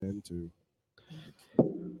too.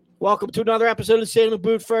 Welcome to another episode of the St.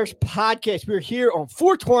 Boot First podcast. We're here on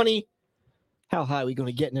 420. How high are we going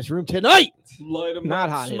to get in this room tonight? Not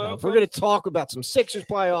hot enough. We're going to talk about some Sixers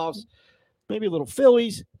playoffs, maybe a little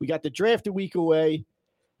Phillies. We got the draft a week away.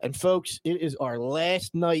 And, folks, it is our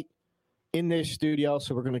last night in this studio,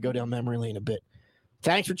 so we're going to go down memory lane a bit.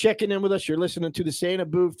 Thanks for checking in with us. You're listening to the St.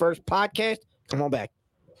 Boot First podcast. Come on back.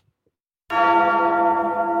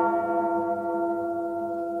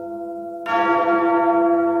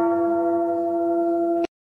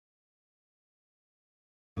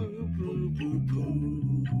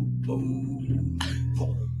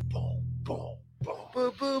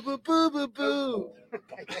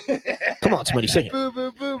 Come on, somebody sing it.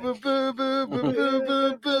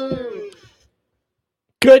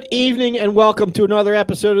 Good evening and welcome to another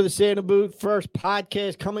episode of the St. Boot First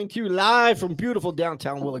podcast, coming to you live from beautiful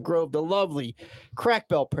downtown Willow Grove, the lovely Crack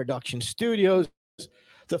Bell Production Studios.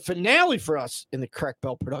 The finale for us in the Crack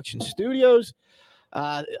Bell Production Studios.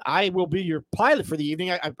 I will be your pilot for the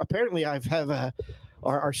evening. Apparently I have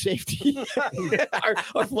our safety,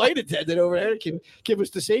 our flight attendant over there can give us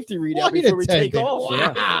the safety readout before we take off.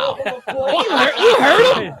 Wow. You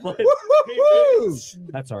heard him?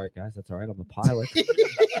 That's all right, guys. That's all right. I'm the pilot.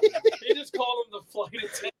 They just call him the flight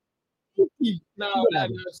attendant. No.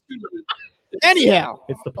 Anyhow,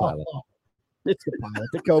 It's the pilot. it's the pilot,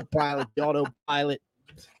 the co-pilot, the autopilot,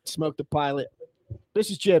 smoke the pilot. This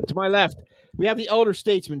is Jim. To my left, we have the elder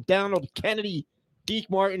statesman, Donald Kennedy, Deke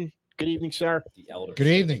Martin. Good evening, sir. The elder. Good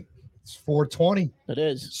evening. It's 420. It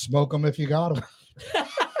is. Smoke them if you got them.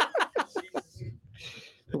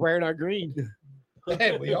 We're wearing our green.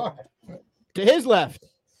 Hey, we are. To his left,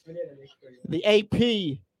 the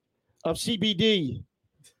AP of CBD,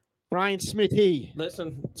 Ryan Smithy.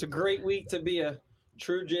 Listen, it's a great week to be a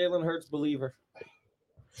true Jalen Hurts believer.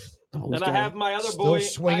 And I Still- have my other Still boy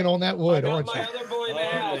swinging on that wood, I got aren't my you? other boy in the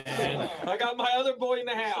house. I got my other boy in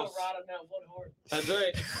the house. That's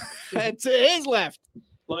right. And to his left,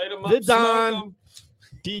 Light him The up, Don. smoke him.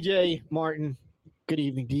 DJ Martin. Good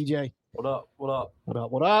evening, DJ. What up? What up? What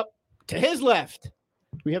up? What up? To his left,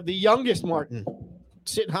 we have the youngest Martin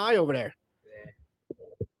sitting high over there.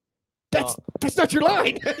 That's not your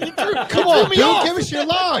line. Come on, Bill, give us your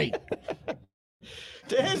line.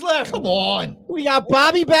 To his left, Come on. we got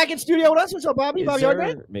Bobby back in studio with us. What's up, Bobby? Yes, Bobby, sir. all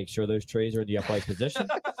right? Make sure those trays are in the upright position.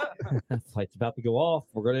 Flight's about to go off.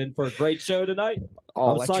 We're going in for a great show tonight.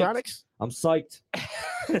 All I'm psyched. electronics. I'm psyched.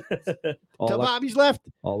 all, To elec- Bobby's left,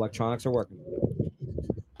 all electronics are working.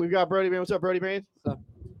 we've got Brody Man. What's up, Brody Man?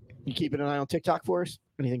 You keeping an eye on TikTok for us?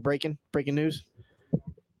 Anything breaking? Breaking news?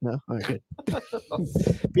 No? All right, good.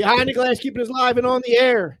 Behind the glass, keeping us live and on the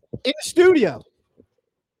air in the studio.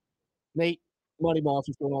 Nate, Money Moss,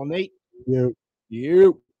 what's going on, Nate?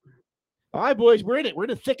 You. All right, boys, we're in it. We're in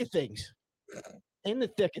the thick of things. In the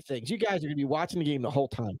thick of things. You guys are going to be watching the game the whole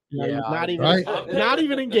time. Not even Right. not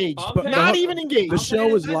even engaged. I'm But paying- not even engaged. The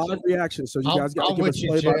show is live reaction, so you guys got to I'm give with us you,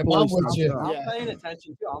 play-by-play Jim. I'm with stuff. you. Yeah. Yeah. Paying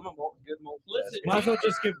attention too. I'm a good multitasker. Listen, Might as well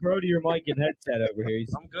just give Brody your mic and headset over here.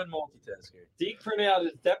 I'm good multitasker. Deke printed out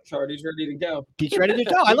his depth chart. He's ready to go. He's ready to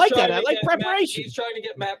go. I like that. I like Matt, preparation. he's trying to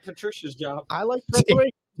get Matt Patricia's job. I like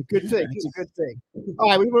preparation. It's a good thing. It's a good thing. All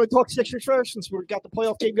right, we want to talk Sixers first since we've got the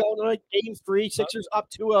playoff game going tonight. Game 3, Sixers up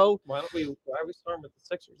 2-0. Why are we starting with the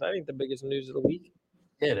Sixers? That ain't the biggest news of the week.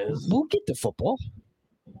 It is. We'll get to football.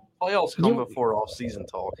 Playoffs come before off-season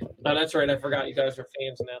talk. Oh, that's right. I forgot you guys are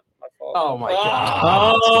fans now. My fault. Oh my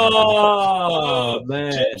god. Oh,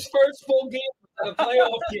 man. Jim's first full game of a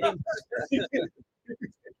playoff game.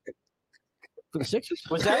 For the Sixers?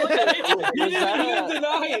 Was that he like didn't even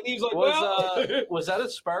deny it. He's like, was that a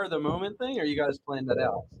spur of the moment thing, or you guys planned that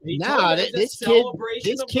out? Nah, this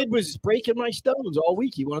kid was breaking my stones all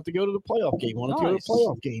week. He wanted to go to the playoff game. Wanted to go to the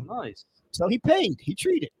playoff game. Nice. So he paid. He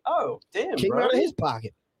treated. Oh, damn, Came bro. out of his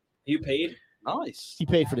pocket. You paid? Nice. He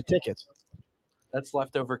paid for the tickets. That's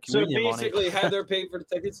leftover So communion basically, money. Heather paid for the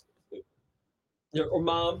tickets? Or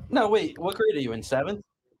mom? No, wait. What grade are you in? 7th?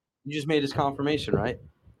 You just made his confirmation, right?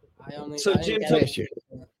 So Jim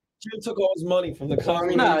took all his money from the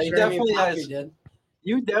conference. No, he definitely has.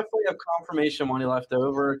 You definitely have confirmation money left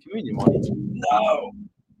over, communion money. No.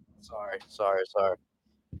 Sorry.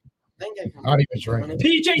 Not even drinking.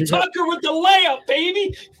 PJ Tucker with the layup,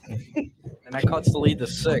 baby. And that cuts the lead to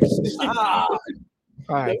 6. Ah,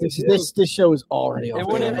 All right, this show is already off. it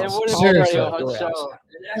wouldn't be Seriously. a hot show.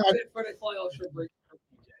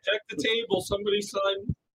 Check the table. Somebody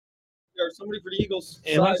signed, or somebody for the Eagles.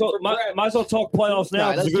 Yeah, might, as well, signed for Brett. might as well talk playoffs now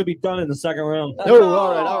Nah, because they're going to be done in the second round. No,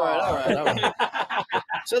 all right.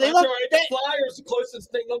 So they That's look. all right. The Flyers, the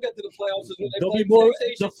closest thing they'll get to the playoffs is when they They'll play be more.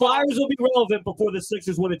 PlayStation The Flyers will be relevant before the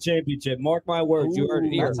Sixers win a championship. Mark my words. You heard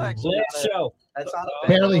it here. That's actually Last not show. That's not a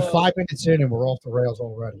bad Barely 5 minutes in, and we're off the rails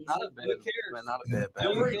already. Not a bad. Who cares? Man, not a bad. Do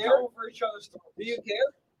you bet. care for each other's stuff? Do you care?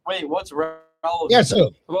 Wait, what's relevant? Yeah,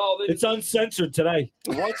 so Well, It's uncensored today.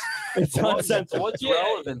 What's It's uncensored. what's Yeah.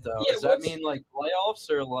 relevant though? Yeah, Does that what's- mean like playoffs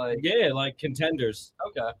or like? Yeah, like contenders.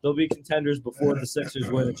 Okay. They'll be contenders before the Sixers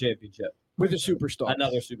win a championship. With a superstar.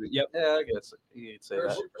 Another super. Yep. Yeah, I guess you could say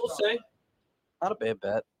that. we'll say Not a bad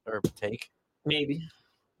bet or take. maybe.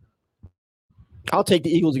 I'll take the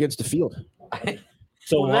Eagles against the field.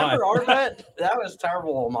 So why? Remember our bet? That was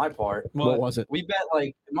terrible on my part. What was it? We bet like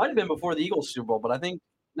it might have been before the Eagles Super Bowl, but I think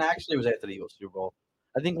actually it was after the Eagles Super Bowl.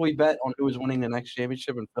 I think we bet on who was winning the next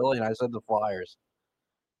championship in Philly, and I said the Flyers.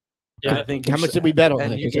 Yeah, I think How much did we bet on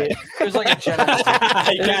and that? you gave, it was like a gentleman's, You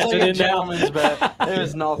it was guys like are a in now. gentleman's bet. It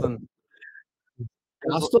was nothing.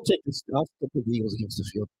 I'll still take this. I'll still take the Eagles against the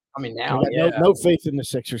field. I mean, I now, got yeah, no faith in the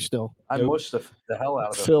Sixers still. I mushed the hell out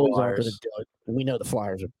of the Phillies aren't going Flyers. to do it. And we know the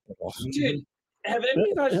Flyers are off. Dude, have any of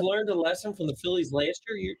you guys learned a lesson from the Phillies last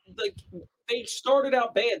year? They started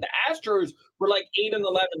out bad. The Astros were like 8-11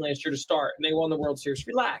 last year to start, and they won the World Series.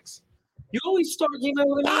 Relax. You always start, you know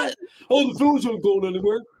what I mean? Oh, the Phillies aren't going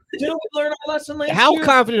anywhere. Didn't we learn our lesson last How year?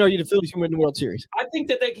 confident are you the Phillies can win the World Series? I think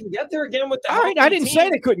that they can get there again with the All right, I didn't say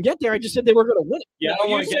they couldn't get there. I just said they were going to win it. Yeah, I No, don't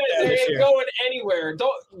you want to said get there they this ain't year. going anywhere.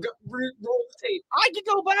 Don't roll the tape. I could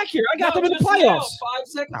go back here. I got No, them in the just now, playoffs. 5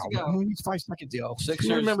 seconds No, ago. it's 5 seconds ago. Sixers,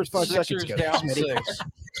 Who remembers 5 seconds Sixers ago? down Schmitty? 6.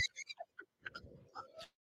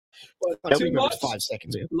 Nobody Too remembers much? 5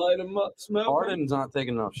 seconds ago. Light them up, smoke 'em. Harden's not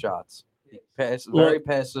taking enough shots. Well- Very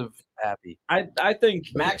passive, happy. I think.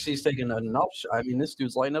 Maxi's taking enough. I mean, this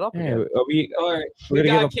dude's lighting it up. Yeah, Again. are we? All right, We're we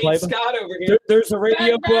gonna got give a play. Kate Scott over here. There's a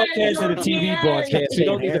radio Bang, bang, broadcast and a TV bang. broadcast. We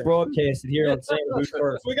don't need Hair. to broadcast it here on Santa Booth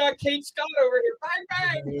first. We got Kate Scott over here.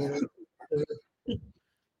 Bang, bang.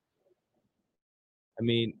 I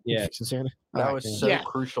mean, yeah. Fixing Santa. That All was right, so yeah.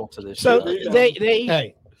 crucial to this. So show. they.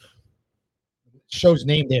 hey, show's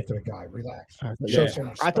named after the guy. Relax. Yeah.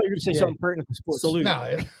 I thought you were going to say something pertinent to sports. Salute.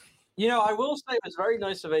 No, You know, I will say it was very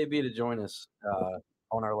nice of AB to join us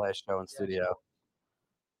on our last show in studio.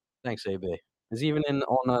 Thanks, AB. Is he even in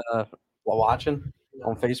on watching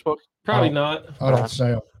on Facebook? Probably Oh. not. I don't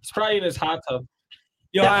say it. It's probably in his hot tub.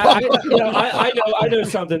 I know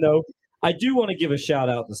something though. I do want to give a shout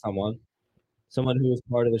out to someone who was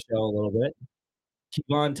part of the show a little bit.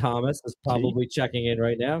 Kevon Thomas is probably checking in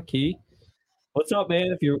right now. Key, what's up,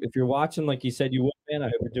 man? If you're watching, like you said you would, man, I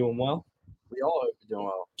hope you're doing well. We all hope you're doing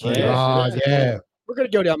well. Yeah. We're going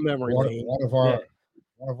to go down memory One, lane.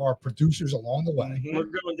 one of our producers along the way. We're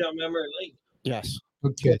going down memory lane. Yes.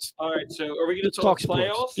 Good kids. All right, so are we going Let's to talk talk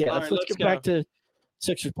playoffs? sports. Yeah, All let's, right, let's get go. back to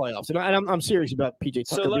Sixers playoffs. And I'm serious about PJ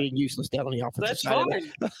So Tucker let- being useless down on the offensive That's side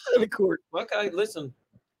fine. of the court. Okay, listen.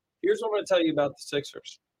 Here's what I'm going to tell you about the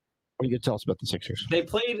Sixers. What are you going to tell us about the Sixers? They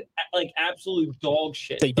played like absolute dog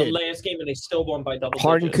shit They the did. last game, and they still won by double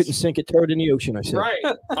Harden digits. couldn't sink a turd in the ocean, I said. Right.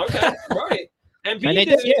 Okay. Right. And And they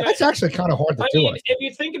didn't did, yeah, even- That's actually kind of hard to I do. mean, if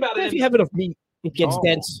you think about If it, you have enough meat, it gets Oh.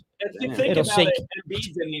 dense. if you Damn. think It'll about sink. it,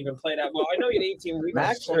 Embiid didn't even play that well. I know he had 18 rebounds,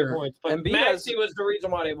 Max 20 or- points, but Embiid Maxey was the reason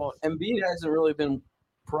why they won. Embiid hasn't really been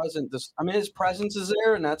present. I mean, his presence is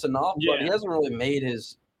there, and that's enough. But he Yeah. hasn't really made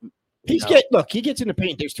his. He gets in the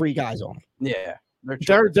paint. There's 3 guys on him. Yeah,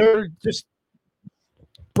 They're just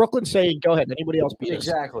Brooklyn saying, "Go ahead." Anybody else beat us?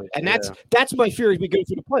 exactly. And yeah. that's my fear as we go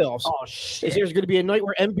through the playoffs. Oh Is shit. there's going to be a night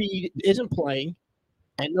where Embiid isn't playing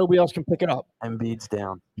and nobody else can pick it up. Embiid's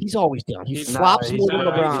down. He's always down. He He's flops not. more He's than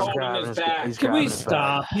not. LeBron. He's holding his back. he's Can grabbing we his back.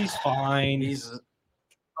 stop? He's fine. He's.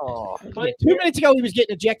 Oh. But 2 minutes ago, he was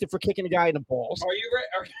getting ejected for kicking a guy in the balls. are you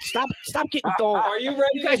ready? Stop getting dog. Are you ready?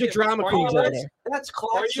 You guys are drama Are queens you over ready? there. That's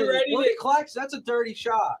Claxton. ready Look to- at Claxton. That's a dirty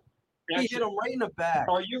shot. He Actually, hit him right in the back.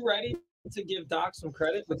 Are you ready to give Doc some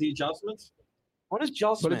credit with the adjustments? What is What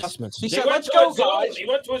adjustment? adjustments? He They said, went "Let's to go, a zone. guys. He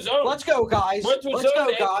went to a zone. Let's go, guys. Went to a Let's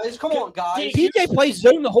zone. go, guys. Come on, guys." PJ plays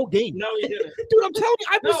zone the whole game. No, he didn't. Dude, I'm telling you,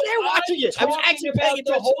 I was No, there watching it. I was talking actually about paying the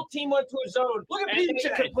attention. whole team went to a zone. Look at and they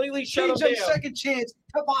PJ. completely shut him PJ's down. second chance.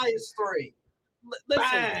 Tobias 3.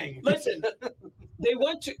 Listen, listen. They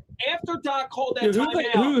went to after Doc called that Dude,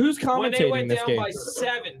 timeout. who's When they commentating went this down game? by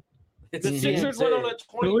 7, It's the Sixers went on a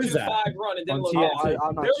Who is that? 22-5 run and didn't On look TNT. back.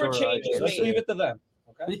 I'm not There were sure. changes Let's made. leave it to them.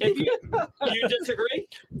 If you disagree?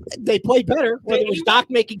 They play better. Whether it was He- Doc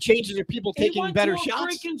making changes or people He taking went better to a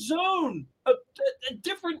shots. freaking zone. A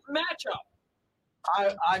different matchup.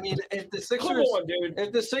 I mean, if the Come Sixers on, dude.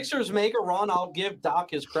 if the Sixers make a run, I'll give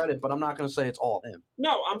Doc his credit, but I'm not going to say it's all him.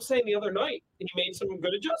 No, I'm saying the other night he made some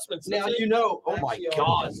good adjustments. Now That's it. you know. Oh my Actually,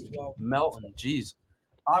 God, well, Melton, jeez.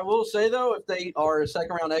 I will say though, if they are a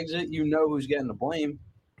second round exit, you know who's getting the blame.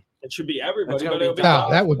 It should be everybody. It's gonna But be it'll be No,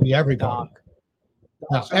 that would be everybody. Doc.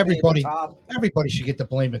 No, Doc's gonna be at the everybody. top. Everybody should get the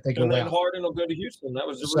blame if they go and then out. Harden will go to Houston. That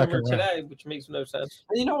was the Second rumor round. today, which makes no sense.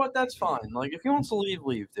 And you know what? That's fine. Like if he wants to leave,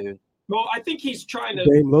 dude. Well, I think he's trying to.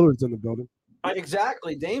 Dame Lillard's in the building.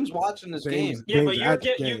 Exactly. Dame's watching this Dame's- game. Yeah, but Dame's you're at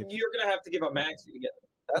the game. gonna have to give up Maxey to get.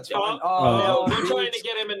 That's fine. No, they're Embiid's- trying to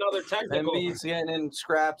get him another technical. Embiid's getting in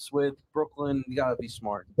scraps with Brooklyn. You gotta be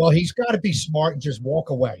smart. Well, he's got to be smart and just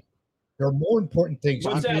walk away. There are more important things.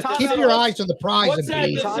 What's that? Keep your eyes on the prize. What's that?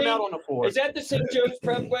 Embiid. The Time same- out on the floor. Is that the St. Joe's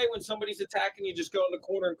prep way when somebody's attacking you, just go in the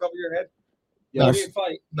corner and cover your head? Yes. Give me a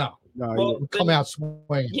fight. No, No, Well, we'll come out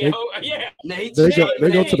swinging. Yeah, yeah. Nate, they go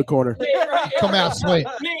Nate, to the corner. Nate, right, Come out swinging.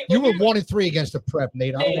 Nate, You when were 1-3 against the prep,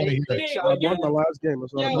 Nate. I don't want to hear it. Nate, I won my last game.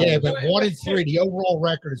 That's all I know. Yeah, but 1-3, the overall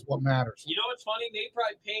record is what matters. You know what's funny? Nate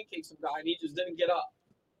probably pancaked some guy and he just didn't get up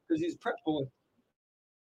because he's a prep boy.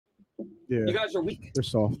 Yeah, You guys are weak. they're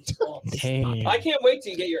soft. Damn. I can't wait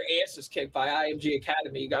till you get your asses kicked by IMG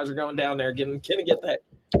Academy. You guys are going down there gonna get that.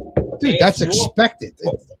 Dude, that's ass expected.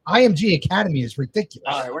 IMG Academy is ridiculous.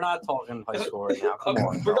 All right, we're not talking high score right now. Come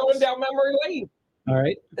on. We're going down memory lane. All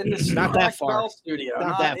right. In the Not that far. Bell Studio.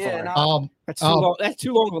 Not that far. not- That's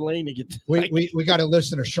too long of a lane to get. We got to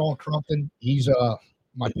listen to Sean Crumpton. He's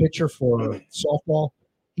my pitcher for softball.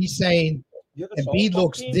 He's saying You have a Embiid softball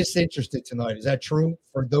looks team? disinterested tonight. Is that true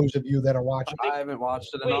for those of you that are watching? I haven't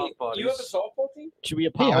watched it enough, Wait, but you have a softball team? Should we I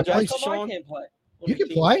apologize play to How come I Sean? can't play? on You the can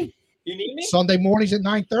team? play You need me? Sunday mornings at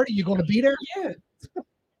 9:30. You going to be there? Yeah.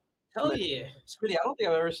 Hell yeah. Smitty, I don't think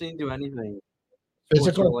I've ever seen you do anything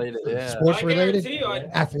Physical, related. Yeah. sports I related, guarantee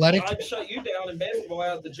you, athletic. I'd shut you down in basketball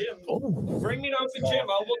out at the gym. Oh. Bring me down to the gym.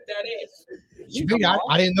 I'll whoop that ass. You Sweet, come I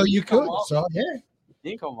up. didn't know you come could. up. So yeah,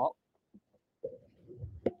 You can come up.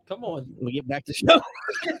 Come on. We get back to show.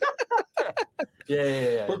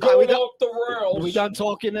 Yeah. We're we going done- off the rails. We done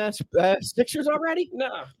talking Sixers already?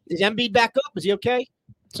 Nah. Is Embiid back up? Is he okay?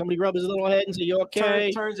 Somebody rub his little head and say, "You okay?"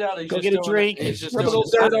 Turns out he's Go just get a doing drink. It. He's just Rub a doing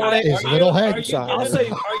little dirt on it. His little head.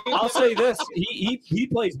 I'll say this: he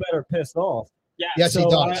plays better pissed off. yes, he So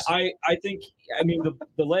does. I think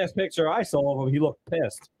the last picture I saw of him, he looked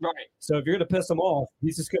pissed. Right. So if you're gonna piss him off,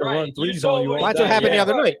 he's just gonna Right. run You threes saw on you. what all he That's what day. happened the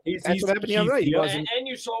other night. He's- That's what happened the other night. He yeah. wasn't. And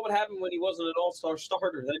you saw what happened when he wasn't an all-star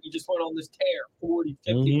starter. Then he just went on this tear, 40,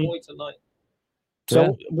 50 Mhm. points a night.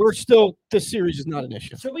 So we're still. This series is not an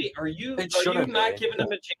issue. So wait, are you It not shouldn't be. giving him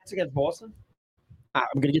a chance against Boston? I'm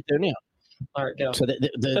gonna get there now. All right, get up. So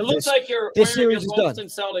It looks like you're this wearing series your is Boston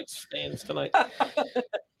Celtics fans tonight.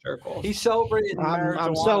 Jerk off. He's celebrating. I'm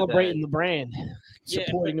marijuana celebrating day. the brand, Yeah,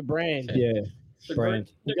 supporting the brand. Yeah. The Brand.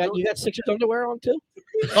 great- You got Sixers underwear on too?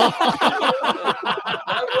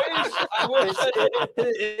 I wish.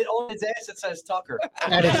 On his ass it says Tucker.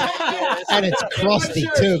 and it's crusty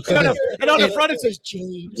too. 'Cause And on the front it says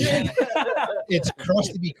James. it's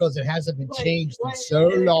crusty because it hasn't been changed in so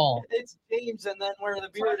long. It's James, and then where the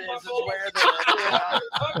beard is where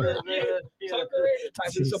Tucker, the. yeah. Tucker,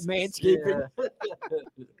 Time for some manscaping.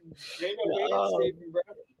 Maybe landscaping, bro.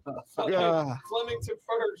 Yeah. Flemington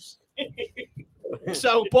first.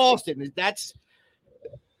 So Boston, that's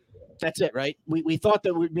it, right? We thought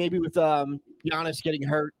that maybe with Giannis getting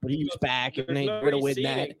hurt, but he was back, and they were going to win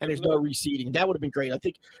that, and there's no reseeding. That would have been great. I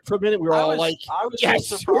think for a minute we were all like, I was "Yes,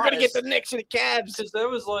 so we're going to get surprised the Knicks and the Cavs." because there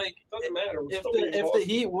was like Doesn't matter. We're if still the beating if the Boston.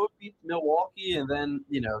 Heat would beat Milwaukee, and then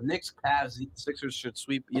Knicks, Cavs, Sixers should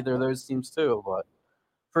sweep either of those teams too. But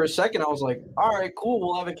for a second, I was like, all right, cool,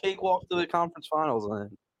 we'll have a cakewalk to the conference finals,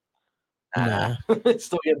 and Nah.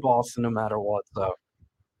 still get Boston no matter what. So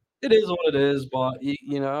it is what it is. But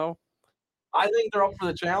I think they're up for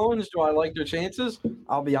the challenge. Do I like their chances?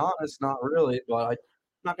 I'll be honest, not really. But I'm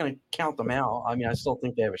not going to count them out. I mean, I still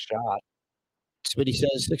think they have a shot. Smitty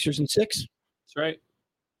says Sixers and 6. That's right.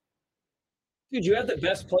 Dude, you have the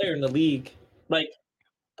best player in the league. Like,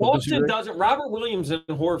 Don't Boston disagree. doesn't. Robert Williams and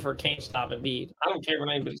Horford can't stop Embiid. I don't care what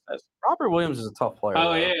anybody says. Robert Williams is a tough player. Oh,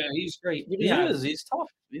 though. yeah, he's great. He is. He's tough.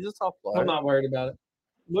 He's a tough player. I'm not worried about it.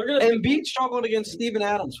 We're gonna. Embiid struggled against Steven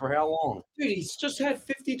Adams for how long? Dude, he's just had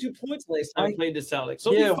 52 points last time he played the Celtics.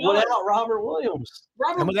 So Yeah, without Robert Williams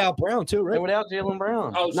Robert. And without Brown too, and right? without Jalen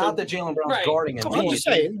Brown. Oh, so- Not that Jalen Brown's right. guarding Come Embiid. I'm just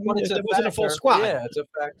saying, but it's it wasn't a full factor. squad. Yeah, it's a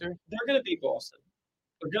factor. They're gonna beat Boston.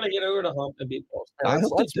 They're gonna get over the hump and beat Boston. I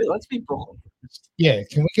hope they do. Let's beat Brooklyn. Yeah,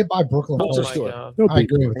 can we get by Brooklyn Oh, first? sure. God. They'll I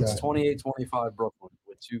beat agree with It's that. 28-25 Brooklyn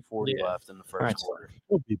with 2:40 Yeah. left in the first Right. quarter.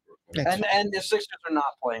 They'll beat Brooklyn. And the Sixers are not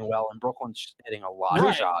playing well, and Brooklyn's hitting a lot of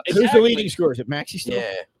Right. shots. Who's the Exactly. leading scorer? Is it Maxey still?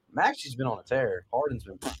 Yeah, Maxi's been on a tear. Harden's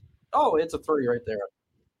been. Oh, it's a three right there.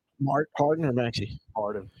 Harden or Maxey?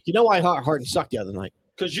 Harden. You know why Harden sucked the other night?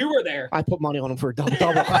 Because you were there. I put money on them for a double.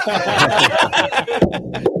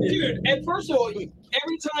 Dude, and first of all,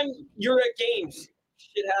 every time you're at games,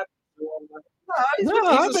 shit happens. I've been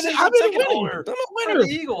winning. I'm a For winner. the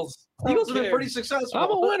Eagles. Eagles have been pretty successful. I'm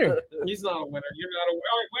a winner. He's not a winner. You're not a winner.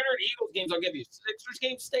 All right, winner at Eagles games, I'll give you. Sixers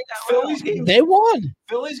games, stay that Phillies games. They won.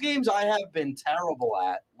 Phillies games I have been terrible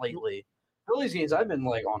at lately. Phillies games I've been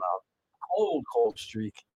like on a cold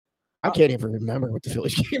streak. I can't even remember what the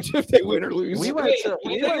Phillies games if they win or lose. We went to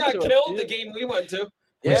We we went got to a killed few. the game we went to.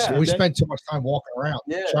 Yeah, we spent too much time walking around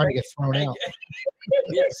trying to get thrown out.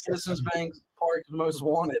 yeah, Citizens Bank Park Most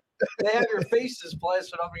Wanted. They have your faces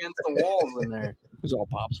plastered up against the walls in there. It was all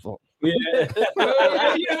Pop's fault. Yeah. Yeah, that's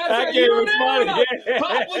That right. game You were was there. funny. Yeah.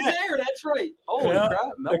 Pop was there. That's right. Holy Yeah.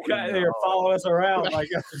 crap! The guy, they were following us around. Like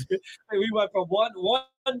we went from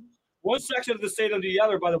one section of the stadium to the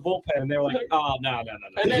other by the bullpen, and they were like, "Oh no!" And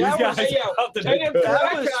then These that was- guys yeah, are up to and then no good." That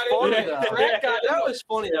Brad was got funny in. though. Brad got That in. was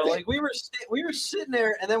funny though. Like we were sitting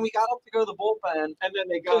there, and then we got up to go to the bullpen. And then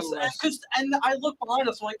they got And I look behind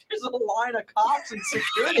us, I'm like, there's a line of cops and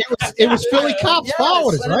security. It was Philly cops Yes,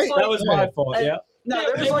 following us, and it's right? like- That was my fault. and- Yeah. No, Yeah,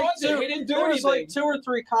 there was it like wasn't. two. We didn't do There was like anything. 2 or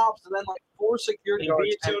 3 cops, and then like 4 security And guards. beat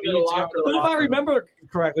you and to the beat you locker to But the if I locker room. remember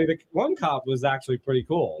correctly, the one cop was actually pretty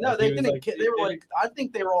cool. No, Like, they he was didn't. like- They were like, I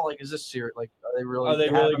think they were all like, "Is this serious? Like, are they really? Are they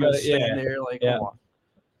really having us gonna- stand yeah. there? Like, Yeah. come on.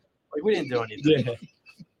 Like, we didn't do anything." Yeah. and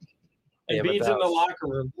Yeah, but beats that in the was- locker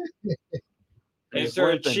room. He's After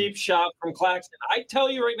a limping. cheap shot from Claxton. I tell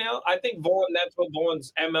you right now, I think that's what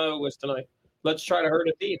Vaughn's MO was tonight. Let's try to hurt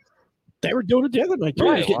a team. They were doing it the other night. They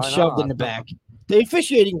Right, were getting why shoved in not? the back. The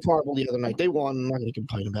officiating horrible the other night. They won. I'm not going to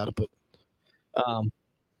complain about it, but At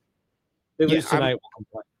Yeah, least tonight we'll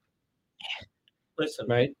complain. Listen,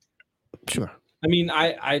 Right? sure. I mean,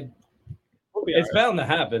 I we'll be it's all right. bound to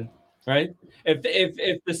happen, right? If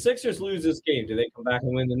the Sixers lose this game, do they come back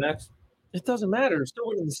and win the next? It doesn't matter. They're still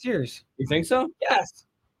winning the series. You think so? Yes.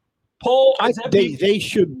 Paul, They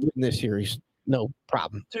should win this series. No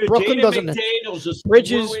problem. Dude, Brooklyn Jaden doesn't. McDaniels just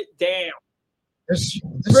Bridges- threw it down. This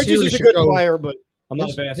Bridges series is a should good go- player, but I'm not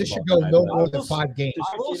This, a this basketball should go guy, no but- more than 5 games.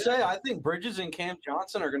 I will say, I think Bridges and Cam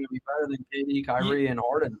Johnson are going to be better than KD, Kyrie, and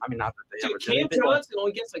Harden. I mean, not that they ever Dude, did. Cam They've been like- Johnson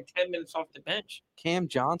only gets like 10 minutes off the bench. Cam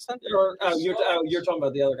Johnson, Or you're talking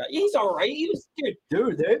about the other guy. He's all right.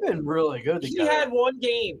 dude, they've been really good He together. had one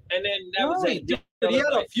game, and then that was it. But he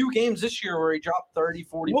had a few games this year where he dropped 30,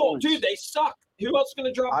 40 Well, points. dude, they suck. Who else is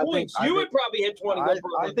going to drop I think- points? I You think- would probably hit 20.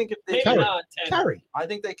 I think if they, maybe Curry. not 10. Curry. I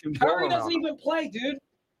think they can. Curry build doesn't around him. even play, dude.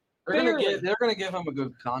 They're gonna give him a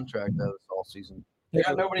good contract though this all season. They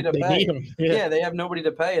got nobody to they pay. need him. Yeah, they have nobody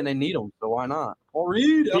to pay, and they need him. So why not? Paul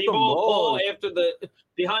Reed, up the D-ball ball. Paul after the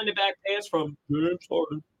behind the back pass from James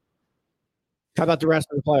Harden. How about the rest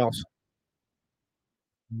of the playoffs?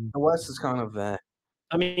 The West is kind of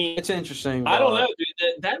I mean, it's interesting. I don't but- know,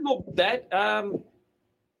 dude. That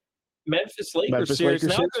Memphis Lakers Memphis series Lakers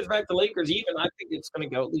now series? goes back to Lakers. Even I think it's going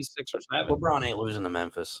to go at least 6 or 7. LeBron ain't losing to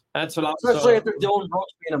Memphis, That's what I'm especially saying. after Dylan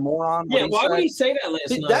Brooks being a moron. Yeah, why would he say that last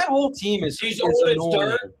Dude, night? that whole team is He's is old as annoying.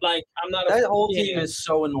 dirt. Like I'm not. That whole yeah. team is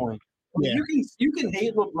so annoying. I mean, Yeah. you can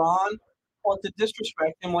hate LeBron, but to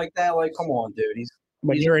disrespect him like that, like come on, dude.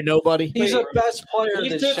 When you're a nobody. He's the best player of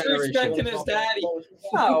He's this disrespecting generation. his daddy.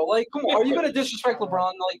 No, like come on. Are you gonna disrespect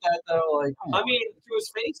LeBron like that though? Like come on. I mean, to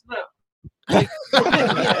his face, no. Yeah,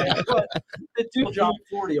 but the dude dropped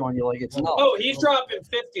 40 on you like it's nothing. Oh, he's dropping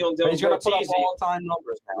 50 on But Dylan he's gonna Brooks. put up Easy. all-time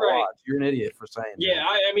numbers now. Right. Watch. You're an idiot for saying that. Yeah,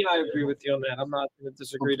 I mean, I agree with you on that. I'm not going to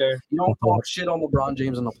disagree there. You don't talk shit on LeBron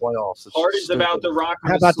James in the playoffs. It's Harden's stupid. about to rock.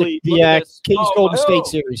 How about the Kings Golden State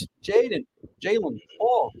series? Jalen,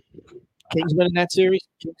 Paul. Kings winning that series?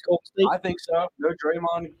 Kings Golden State? I think so. No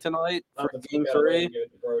Draymond tonight for game 3.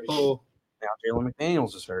 Oh, Now Jalen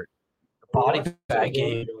McDaniels is hurt. The body bag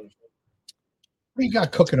game. What do you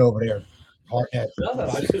got cooking over there, Hardhead?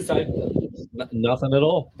 Nothing at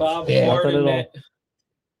all. Bob Yeah, Harden, nothing at all. man.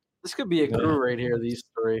 This could be a crew right here, these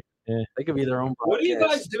 3. Yeah. They could be their own What are you podcast.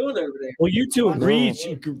 guys doing over there? Well, you two agree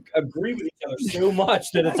with each other so much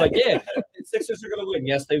that it's like, yeah, the Sixers are going to win.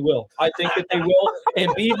 Yes, they will. I think that they will.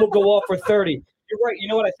 And Embiid will go off for 30. You're right. You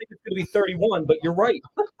know what? I think it's going to be 31, but you're right.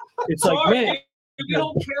 It's like, Sorry, man, you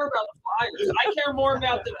don't care about the Flyers. I care more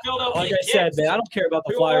about the Philadelphia like I Kings. said, man, I don't care about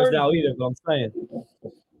the Who Flyers are- now either, but I'm saying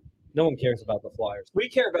no one cares about the Flyers. We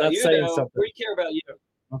care about That's you, saying though. something. We care about you.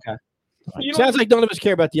 Okay. You Sounds like none of us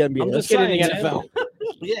care about the NBA. I'm Let's just get into the saying, NFL.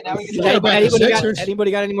 Yeah, now we Does can Yeah, anybody, about the got, Sixers.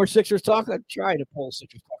 anybody got any more Sixers talk? I'm trying to pull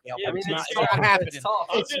Sixers talk out. Yeah, but I mean, it's not, it's it's not tough. happening. It's tough.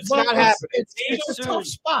 It's Well, not happening. It's a tough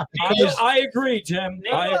spot I, because I agree, Jim.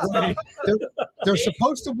 I agree. they're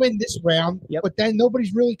supposed to win this round, Yep. but then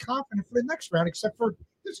nobody's really confident for the next round except for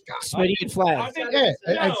the this guy. Smitty and I Flag. think Yeah,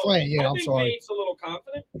 no, and Flynn, yeah, I I'm think sorry. Nate's a little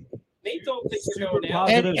confident. Nate don't think you're Super going out.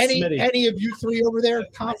 positive. And any Smitty. of you three over there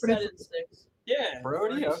confident? Yeah.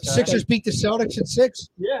 Brody, okay. Sixers beat the Celtics in 6.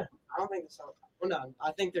 Yeah. I don't think so. Well, no,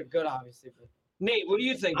 I think they're good, obviously. But Nate, what do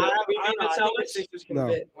you think? I We don't beat know. I the think the Celtics? Sixers can No.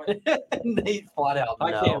 fit. Nate flat out.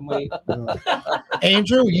 I no. can't wait. No.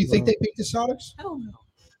 Andrew, you think they beat the Celtics? Hell no.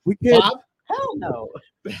 We can't. Bob? Hell no.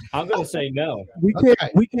 I'm going to say no. We can't.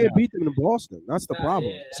 Okay. We can't beat them in Boston. That's the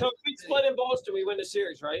problem. So if we split in Boston, we win the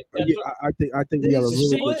series, right? Yeah, That's what- I think we have a really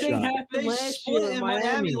Same good thing shot. happened They last split year in in Miami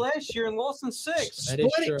Miami. last year and lost in 6. That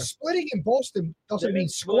is true. Splitting in Boston doesn't They mean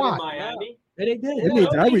didn't split in squat. Miami. Yeah, they did. It means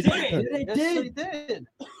No, they everything. did. Yes, they did.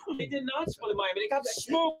 They did not split in Miami. They got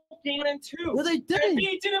smoked game and 2. No, they And didn't.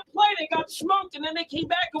 he didn't play. They got smoked, and then they came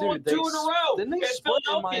back and won Dude, they 2 in a row. didn't they against split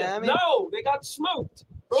in Philadelphia. Miami? No, they got smoked.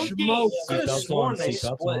 Both games. I could have Seatbelts sworn on, they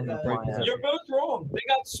seatbelts split on, in break Miami. You're both wrong. They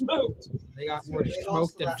got smoked. They got more They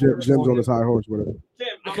smoked. lost Jim's on his high horse with it. Jim,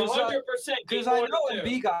 I'm Because, 100%. Because I know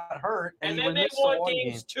Embiid got hurt And and, then he they missed the won one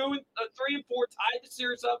games game. 2, 3, and 4, tied the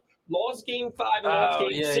series up, lost game 5, and lost Oh,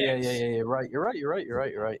 game yeah, 6. yeah. Right. You're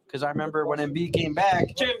right. Because I remember when Embiid came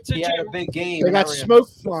back, Jim, he had a Jim, big game. They and got everything.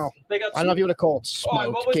 smoked. Well, they got I don't know if you want to call it All right,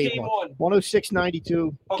 smoked. what was Game game 1. 1?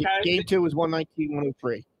 106-92. Okay. Game 2 was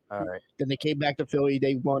 119-103. All right. Then they came back to Philly.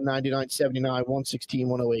 They won 99-79,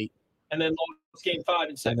 116-108. And then lost game 5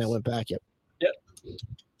 and 6. And they went back. Yep.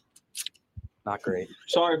 Not great.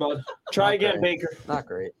 Sorry, bud. Try again, Okay. Baker. Not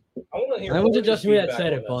great. I want to hear That wasn't Jordan's just me that feedback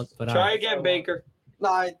said on it, this. but Try again, Baker. No,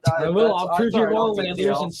 I will. I'll prove you sorry, wrong I'll when take they the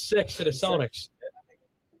lose L. in 6 to the Celtics.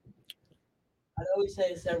 I always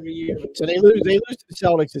say this every year. So they lose. They lose to the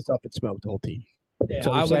Celtics. It's up and smoked the whole team. Yeah,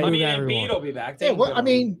 So I say- would I move mean, everyone. Embiid will be back. Yeah, well, I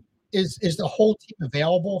mean, is the whole team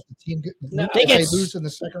available if the team No. if They they get- lose in the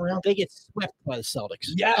second round? They get swept by the Celtics.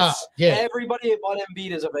 Yes. Yeah, Everybody but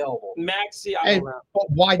Embiid is available. Maxi, I Hey, don't know. but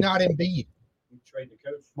why not Embiid? Trade the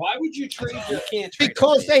coach. Why would you trade You your can't trade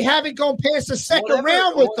Because Embiid. they haven't gone past the second Whatever-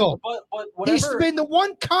 round with them. But He's whatever, been the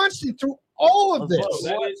one constant through all of this.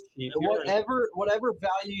 What- is cheap. You're right. whatever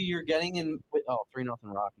value you're getting in 3-0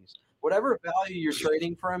 Rockies. Whatever value you're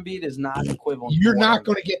trading for Embiid is not equivalent. You're to not what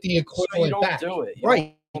going to get the So you equivalent don't back. do it. You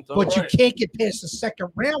Right. don't do But it. you can't get past the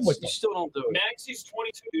second round with You them. still don't do it. Maxi's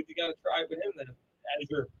 22, dude. You got to try with him then. As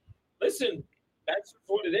your listen, that's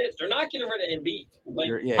what it is. They're not getting rid of Embiid. Like,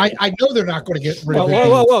 Yeah. I know they're not going to get rid Whoa, of whoa,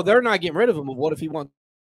 him. whoa! They're not getting rid of him. But what if he wants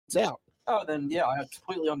out? Oh, then yeah, I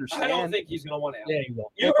completely I understand. don't think he's going to want out. Yeah, you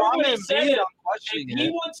will. You If heard I'm what he said. Embiid, I'm If questioning he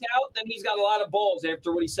it. wants out, then he's got a lot of balls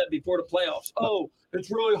after what he said before the playoffs. Oh, it's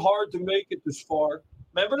really hard to make it this far.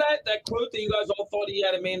 Remember that quote that you guys all thought he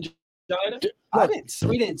had a mangina?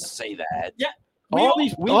 We didn't say that. All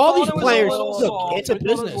these players. Look, soft. it's a We thought it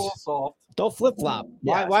was a business. little soft. Don't flip flop.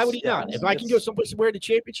 Why would he not? Yes, If I can go someplace and wear the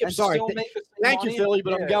championship, And sorry. still make the same Thank you, money, Philly,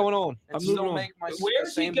 but I'm yeah. going on. And I'm moving still on. make my Where is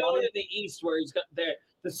he same going money. in the East where he's got there?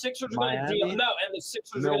 The Sixers are going to Miami? deal. No, and the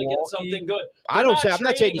Sixers are going to get Milwaukee? something good. I don't not say. I'm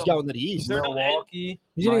not saying trading he's him. going to the East. They're not- Milwaukee,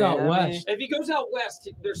 He's gonna go out Miami, west. If he goes out west,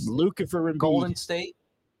 there's Luka for Embiid. Golden State.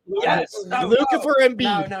 Yes. Luka for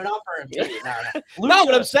Embiid. No, not for Embiid. No. No,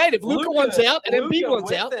 but I'm saying if Luka wants out and Embiid Luka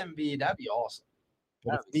wants with out, Embiid, that'd be awesome.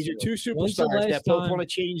 these are two When's the superstars last that both time- want to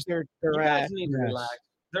change their You guys ass. need to relax.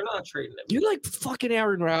 They're not trading him. You like fucking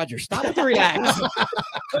Aaron Rodgers. Stop with the relax.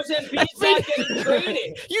 Because Embiid's not getting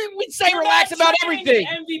traded. You would say You're relax not about trading everything.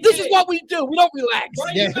 MVP. This is what we do. We don't relax.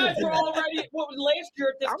 Right, Yeah. you guys were already what was last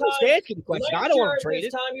year at this I'm time. just asking the question. I Last don't year want at to trade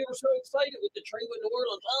this it. time, you were so excited with the trade with New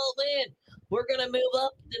Orleans. Oh man, we're gonna move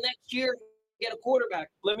up the next year, get a quarterback.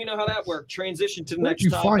 Let me know how that worked. Transition to the Where'd next you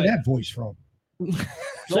topic. find that voice from? Don't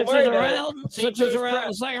Sixers worry about around. it. Sixers Joe's around the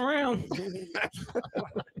press. second round.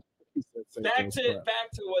 Back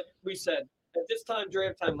to what we said. At this time,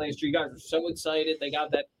 draft time last year, you guys were so excited. They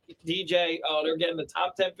got that DJ. Oh, they're getting the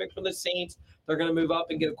top 10 pick from the Saints. They're going to move up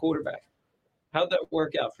and get a quarterback. How'd that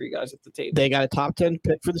work out for you guys at the table? They got a top 10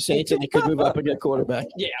 pick for the Saints, and they could move up and get a quarterback.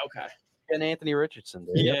 Yeah, okay. And Anthony Richardson.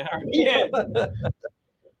 Dude. Yeah, yeah.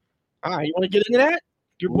 All right, you want to get into that?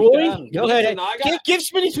 Your We boy? can. Go ahead. Listen, I got- Give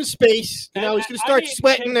Smitty some space. You know, he's going to start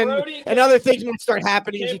sweating and other things will start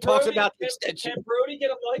happening as he talks about the extension. Can Brody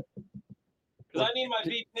get a mic? Because I need my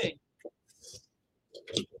VP.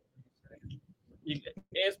 You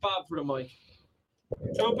ask Bob for the mic.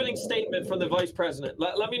 Opening statement from the vice president.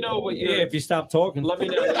 Let me know what Yeah, you. if you stop talking. Let me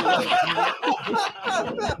know.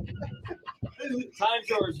 Time's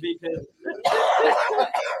yours, VP.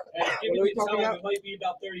 What are we talking about? It might be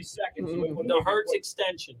about 30 seconds. The Hertz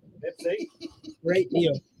extension. Great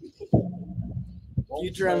deal.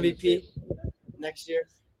 Future MVP next year.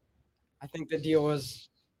 I think the deal was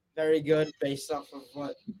very good based off of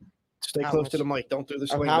what Stay How close much- to the mic. Don't do the of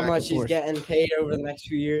swing. how back much and he's forth. getting paid over the next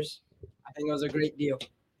few years. I think it was a great deal.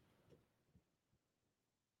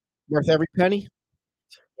 Worth every penny.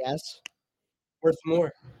 Yes. Worth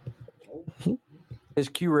more. His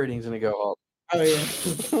Q rating's gonna go up. Oh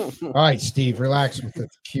yeah. All right, Steve, relax with the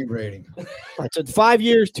Q rating. All right, so 5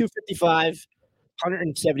 years, 255,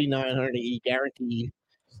 179, 180 guaranteed.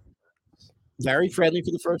 Very friendly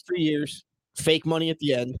for the first 3 years. Fake money at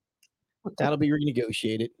the end. That'll be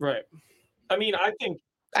renegotiated. Right. I mean, I think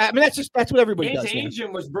I mean, that's what everybody his does now.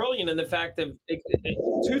 agent was brilliant in the fact that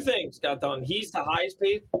two things got done. He's the highest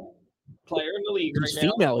paid player in the league He's right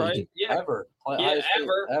now. female Right? agent. Yeah. Ever. Yeah, Highest paid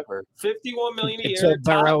ever. $51 million a It's year. a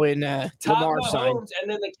Burrow and Top Lamar sign. Mahomes, and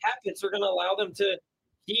then the cap hits are going to allow them to.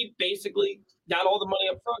 He basically got all the money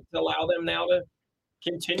up front to allow them now to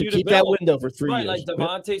continue To keep build. that window for 3 Right, years. like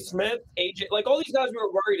Devontae Smith, AJ, like all these guys we were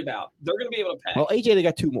worried about, they're going to be able to pay. Well, AJ, they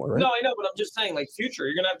got 2 more, right? No, I know, but I'm just saying, like future,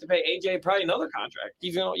 you're going to have to pay AJ probably another contract.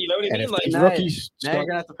 You know what I And mean? if Like, these Now- rookies Now start, you're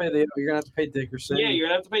gonna have to pay Dickerson. yeah, you're going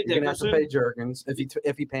to have to pay You're gonna have to Dickerson. pay Jurgens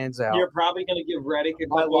if he pans out. You're probably going to give Reddick a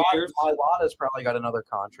couple years. Mailata's probably got another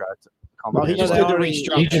contract coming. well, he in. just they did the already-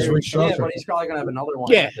 He just restructure. Yeah, restructured. but he's probably gonna have another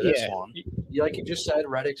one Yeah, after this yeah. one. Like you just said,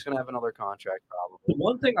 Reddick's gonna have another contract probably. The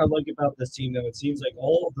one thing I like about this team, though, it seems like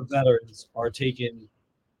all of the veterans are taking,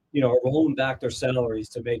 are rolling back their salaries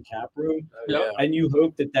to make cap room. Yeah. And you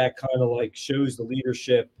hope that kind of like shows the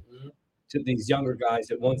leadership to these younger guys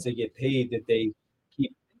that once they get paid, that they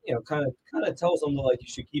keep, kind of tells them that like you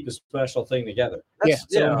should keep a special thing together.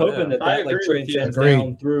 So I'm hoping that I like agree with you. transcends Agreed.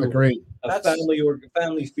 down through Agreed. a That's-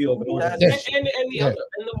 family feel. Of an That's- organization. And the Yeah.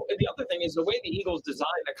 the other thing is the way the Eagles designed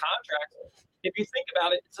the contract. If you think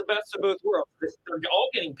about it, it's the best of both worlds. They're all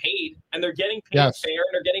getting paid, and they're getting paid Yes. fair,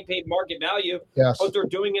 and they're getting paid market value, Yes. but they're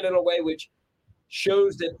doing it in a way which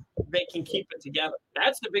shows that they can keep it together.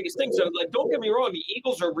 That's the biggest thing. So, like, don't get me wrong, the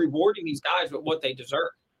Eagles are rewarding these guys with what they deserve.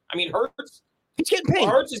 I mean, Hurts He's getting paid.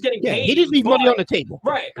 is getting Yeah, paid. he didn't leave money but- on the table.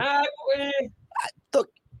 Right.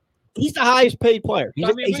 He's the highest paid player. He's,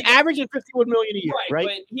 I mean, he's we- averaging $51 million a year, right?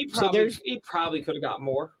 But So there's- he probably could have got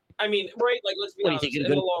more. I mean, right? Like, let's be What do you honest. think? He's In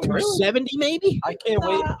the going long to run. 70 maybe? I can't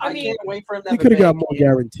wait. I I mean- can't wait for him to He have a could have got big more year.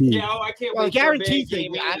 guaranteed. Yeah, I can't Well, wait for a guaranteed big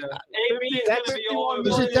thing, game I- either. AB is that's going to be all over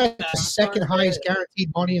Isn't that the second highest guaranteed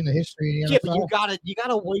money in the history of the Yeah, NFL? but you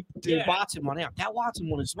gotta wipe the Yeah. Watson one out. That Watson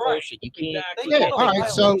one is Right. bullshit. You can't. Exactly. Yeah, all right,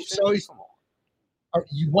 so Violation. he's-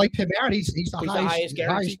 you wipe him out, he's the He's the highest, highest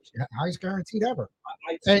guaranteed. highest guaranteed ever.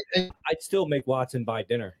 And I'd still make Watson buy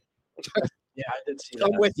dinner. Yeah, I did see that.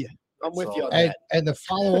 I'm with you. I'm with you on and, that. and to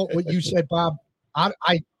follow up what you said, Bob,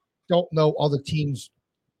 I don't know other teams.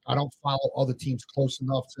 I don't follow other teams close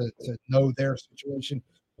enough to know their situation,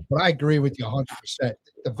 but I agree with you 100%.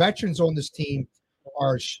 The veterans on this team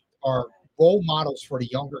are role models for the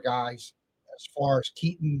younger guys as far as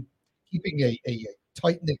keeping a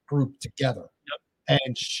tight knit group together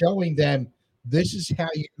and showing them this is how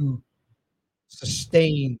you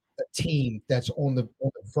sustain a team that's on the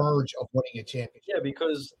verge of winning a championship. Yeah,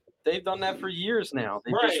 because they've done that for years now.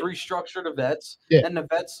 They just Right. restructure the vets, Yeah. and the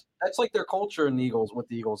vets. That's like their culture in the Eagles. With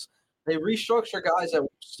the Eagles, they restructure guys that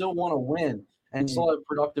still want to win and still have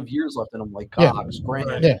productive years left in them, like Yeah. Cox,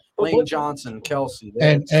 Grant, Yeah. Lane Johnson, Kelsey.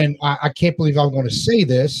 And I can't believe I'm going to say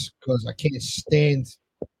this because I can't stand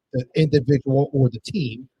the individual or the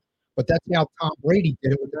team, but that's how Tom Brady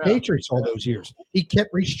did it with the Patriots all those years. He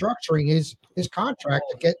kept restructuring his contract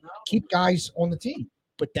to keep guys on the team.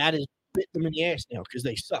 But that is bit them in the ass now because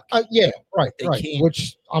they suck. Yeah, right, They right, can't-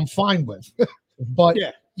 which I'm fine with. But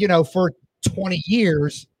Yeah. for 20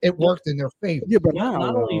 years, it worked in their favor. Yeah, but Not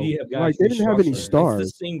now only do you have guys, like they didn't have any restructuring, stars.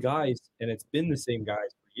 It's the same guys, and it's been the same guys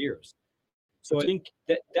for years. So I think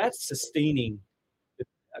that's sustaining the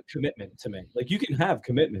commitment to me. Like you can have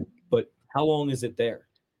commitment, but how long is it there?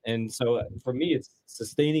 And so for me, it's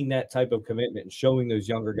sustaining that type of commitment and showing those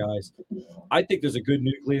younger guys. I think there's a good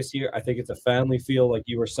nucleus here. I think it's a family feel, like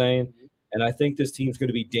you were saying, and I think this team's going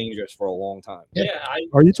to be dangerous for a long time. Yeah,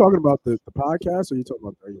 Are you talking about the podcast or are you talking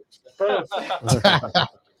about the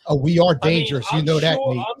We are I mean, dangerous. I'm you know that,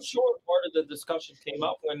 sure, Nate. I'm sure part of the discussion came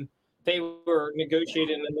up when they were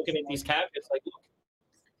negotiating and looking at these cap hits. Like, look,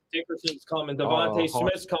 Dickerson's coming, Devontae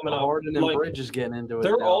Smith's coming up. Harden and Like, Bridge is getting into it.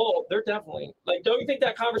 they're definitely like. Don't you think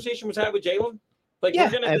that conversation was had with Jalen? Like, Yeah,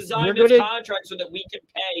 we're going to if design we're this gonna- contract so that we can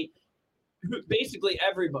pay basically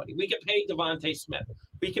everybody. We can pay Devontae Smith.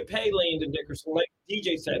 We can pay Landon Dickerson. Like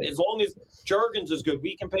DJ said, as long as Jurgens is good,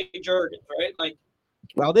 we can pay Jurgens, right? Like,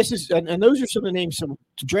 Well, this is and those are some of the names. Some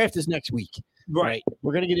the draft is next week. right.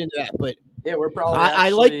 We're gonna get into that, but Yeah, we're probably. I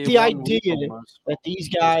like actually the 1 week idea almost. that these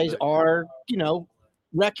guys are,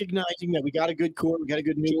 recognizing that we got a good core, we got a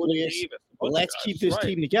good nucleus. Davis, Well, let's guys, keep this right.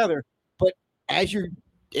 team together.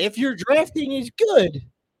 if your drafting is good,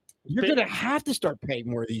 you're going to have to start paying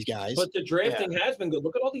more of these guys. But the drafting has been good.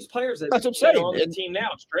 Look at all these players That's what I'm that saying. are on the team now.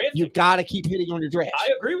 It's drafting. You got to keep hitting on your draft.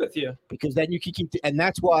 I agree with you. Because then you can keep and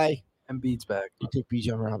that's why Embiid's back. you take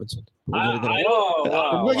Bijan Robinson.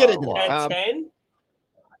 We'll get into it. At 10?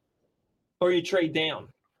 Or you trade down?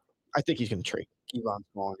 I think he's going to trade. Kevon's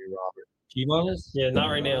calling you, Robert. Kevon is? Yeah, not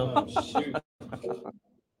right now. Oh, shoot.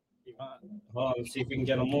 Hold on, let's see if we can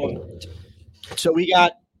get him on. So we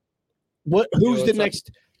got who's the what's up?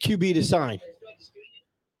 next QB to sign?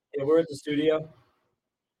 Yeah, we're at the studio.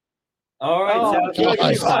 All right. Oh, sounds okay. good.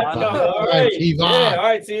 Nice. All right. Kevon. Yeah, all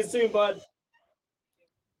right. See you soon, bud.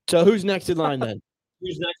 So who's next in line then?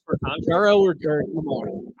 Who's next for contract? Burrow or Lamar?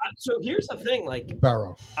 So here's the thing, like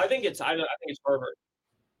Burrow. I think it's Herbert.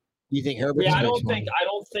 You think Herbert? Yeah, I don't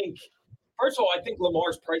think. First of all, I think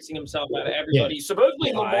Lamar's pricing himself out of everybody.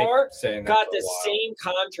 Supposedly, Lamar got the same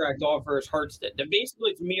contract offer as Hurts did. That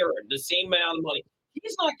basically it's mirrored the same amount of money.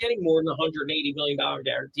 He's not getting more than $180 million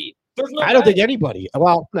guaranteed. There's no. I don't think anybody.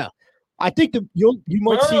 Well, no. I think you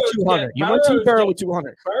might see Burrow's 200. get- You might see Burrow's Burrow get- with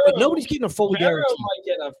 200, Burrow, but nobody's getting a fully Burrow guaranteed. might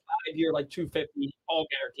get a 5-year like 250 all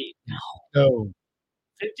guaranteed. No.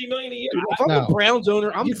 $50 million a year. Dude, if I'm No. a Browns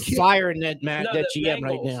owner, I'm You can't- firing that No, that the GM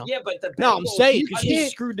right Bengals. now. Yeah, but the No, I'm Bengals- saying you because he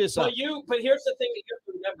can't- screwed this up. But here's the thing that you have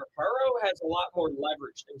to remember: Burrow has a lot more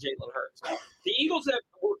leverage than Jalen Hurts. The Eagles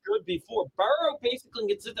were good before. Burrow basically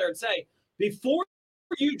can sit there and say, "Before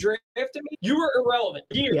you drafted me, you were irrelevant."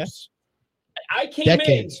 Years. Yes. I came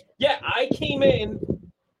Decades. in. Yeah, I came in,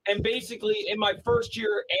 and basically in my first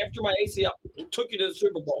year after my ACL, took you to the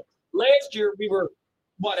Super Bowl. Last year we were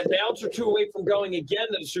a bounce or two away from going again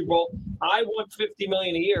to the Super Bowl. I won $50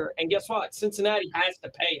 million a year, and guess what? Cincinnati has to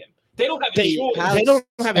pay him. They don't have a They choice. don't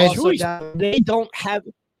have a Also choice. down- They don't have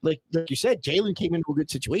like you said. Jalen came into a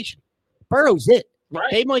good situation. Burrow's it.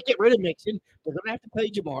 Right? They might get rid of Mixon. They're going to have to pay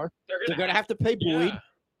Jamar. They're going to have to pay Boyd Yeah.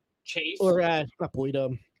 Chase or not Boyd.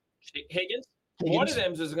 Higgins. One of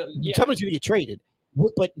them is going to. Yeah. Someone's going to get traded,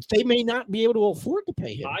 but they may not be able to afford to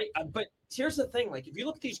pay him. But here's the thing: like, if you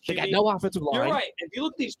look at these They QB, got no offensive line. you're right. If you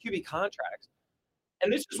look at these QB contracts,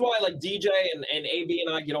 and this is why like DJ and AB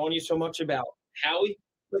and I get on you so much about Howie.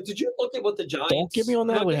 Like, did you look at what the Giants? Don't get me on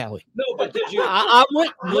that look with at- Howie. No, but did you? I'm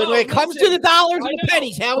with, when it comes to the dollars I and the know.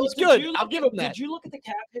 pennies, Howie's Did good. you I'll look give at- him that. Did you look at the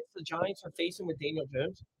cap hits the Giants are facing with Daniel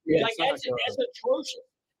Jones? Yeah, Like, it's not that's good. atrocious.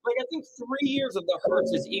 Like, I think 3 years of the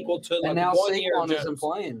Hurts is equal to like And now 1 year. Saquon of isn't Jones.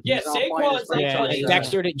 playing. Yeah, He's not playing Saquon's his not Yeah, franchise playing. tag.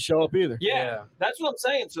 Dexter didn't show up either. Yeah, that's what I'm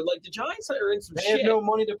saying. So, like, the Giants are in some They shit. have no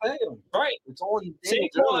money to pay him. Right. It's all in Daniel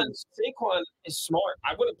Jones. Saquon is smart.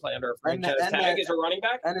 I wouldn't play under a And franchise that- tag as a running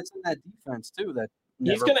back. And it's in that defense, too, that He's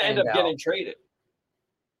never going to end up panned getting out. traded.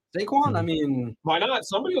 Saquon, I mean, Why not?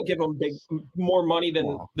 Somebody will give him more money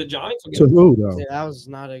than the Giants will give To him. who though? Yeah, that was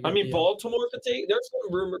not a good I mean, deal. Baltimore could take. There's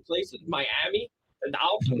some rumored places. Miami, the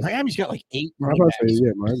Dolphins. Miami's got like 8 I'm running about to backs. say,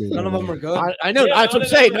 yeah, Miami. None of them are good. I know. Yeah, That's what I'm none of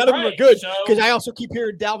saying. them None of them are right. good So- because I also keep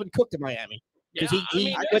hearing Dalvin Cook to Miami because Yeah, I mean,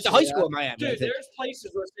 he went there's- to high school in Miami. I Dude, think. there's places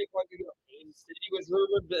where Saquon could go. Kansas City was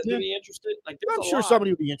rumored to Yeah. be interested. Like, there's I'm a sure lot.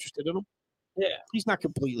 somebody would be interested in him. Yeah, He's not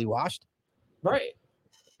completely washed. right.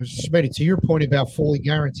 Smitty, to your point about fully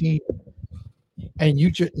guaranteed, and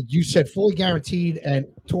you said fully guaranteed and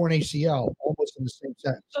torn ACL almost in the same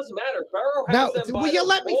sentence. Doesn't matter. Burrow has Now, them by will you the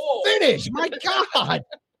let me balls. finish? My God,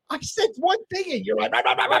 I said one thing and you're like, Right,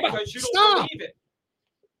 because you don't stop. believe it.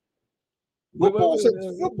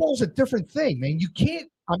 Football's a different thing, man. You can't.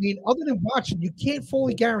 I mean, other than watching, you can't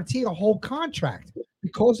fully guarantee a whole contract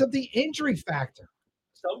because of the injury factor.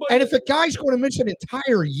 Somebody, And if a guy's going to miss an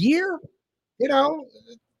entire year, you know,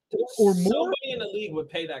 or more, somebody in the league would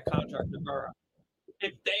pay that contract to Burrow.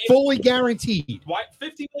 If they fully guaranteed. why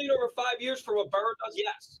 $50 million over 5 years for what Burrow does,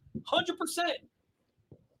 yes, 100%. yeah,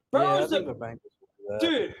 I Burrow's think the the Bengals will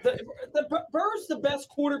do that. dude. Burrow's the best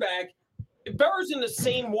quarterback. Burrow's in the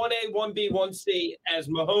same 1A, 1B, 1C as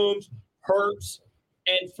Mahomes, Hurts,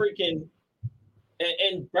 and freaking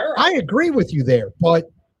and Burrow. I agree with you there, but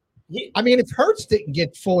He- I mean, if Hurts didn't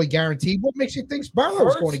get fully guaranteed, what makes you think Burrow's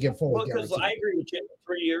Hurts- going to get fully Well, because guaranteed? I agree with you. In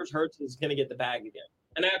 3 years, Hurts is going to get the bag again,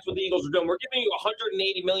 and that's what the Eagles are doing. We're giving you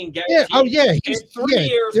 $180 million Yeah. guaranteed. Oh, yeah. In 3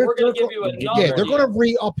 years, we're going to give you another. Yeah, they're going to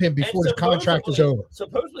re-up him before his contract is over.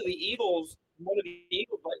 Supposedly, the Eagles, one of the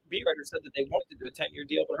Eagles beat writers said that they wanted to do a 10-year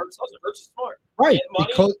deal, but Hurts doesn't. Hurts is smart. Right. Get money.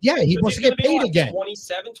 Because, yeah, he So wants to he's get gonna be paid what, again.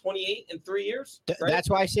 27, 28 in 3 years. Right? That's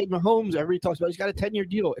why I say Mahomes. Everybody talks about he's got a 10-year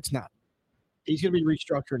deal. It's not. He's going to be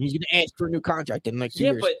restructuring. He's going to ask for a new contract in the next 2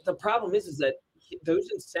 Yeah, years. but the problem is that those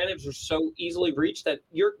incentives are so easily reached that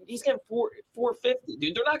he's getting $450,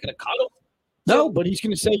 dude. They're not going to cut him. No, but he's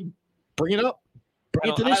going to say, bring it up.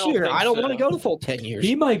 into this year. I don't want to go the full 10 years.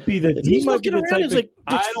 He might be the. He's looking around. He's like,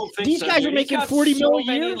 I don't think these so, guys dude. are He's making got $40 so million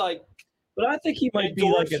a many, year. like, But I think he might be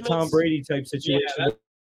like a Tom endorsements. Brady type situation Yeah,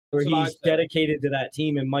 where what I he's think. dedicated to that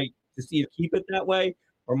team and might just either keep it that way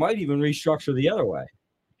or might even restructure the other way.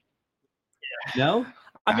 No?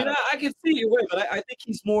 I mean, I can see your way, but I think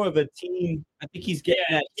he's more of a team. I think he's getting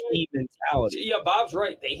that team mentality. Yeah, Bob's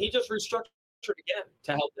right. He just restructured again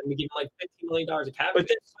to help them. He gave him like $15 million of cap. But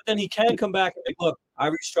then he can come back and be, look, I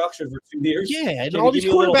restructured for 2 years. Yeah, and Can all you these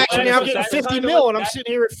give me a little quarterbacks are now bonus? getting That's 50 kind of mil, what and I'm that-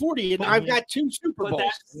 sitting here at 40, and I've got 2 Super But Bowls.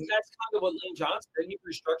 that's kind of what Lane Johnson did. He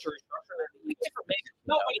restructured.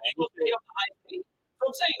 No, but he will pay up the high fee. So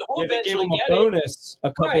I'm saying he'll Yeah, they gave eventually him a get bonus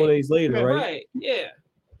a couple of days later, it. right? Right. Yeah.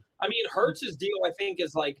 I mean, Hurts's deal, I think,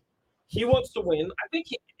 is like he wants to win. I think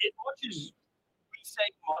as much as we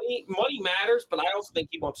say money matters, but I also think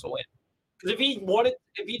he wants to win. Because if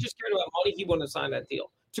he just cared about money, he wouldn't have signed that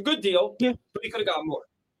deal. It's a good deal, Yeah, but he could have gotten more.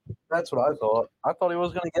 That's what I thought. I thought he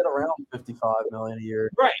was going to get around $55 million a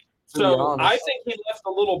year. Right. To be So honest. I think he left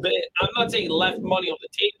a little bit. I'm not saying he left money on the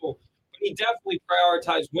table, but he definitely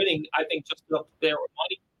prioritized winning. I think just up there with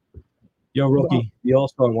money. Yo, rookie, the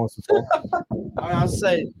All-Star wants to talk. I'll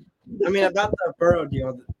say, I mean, about the Burrow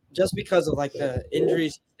deal, just because of like the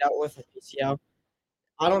injuries he dealt with at PCL,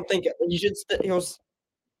 I don't think you should. He'll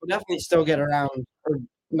definitely still get around, or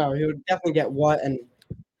no, he would definitely get what and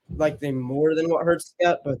likely more than what Hurts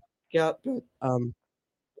got. But I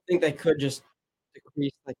think they could just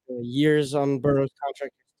decrease like the years on Burrow's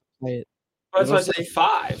contract to play it. That's why I say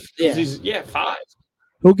 5. Yeah. 5.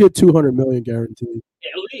 He'll get $200 million guaranteed. Yeah,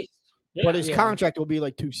 at least. Yeah. But his contract will be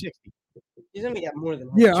like 260. He's gonna get more than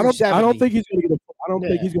that. Yeah, I don't 270. think he's going to get think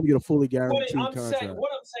Yeah. he's going to get a fully guaranteed What contract. I'm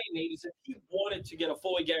saying, Nate, is if he wanted to get a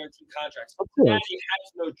fully guaranteed contract, Of course. Daddy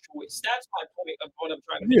has no choice. That's my point of what I'm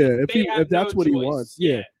trying to make. Yeah, They have if that's no what he choice. wants,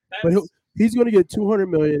 yeah. But that's- he's going to get $200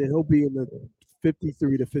 million, and he'll be in the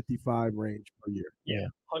 53 to 55 range per year.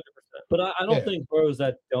 100%. But I don't Yeah. think Burrow's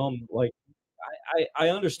that dumb. Like, I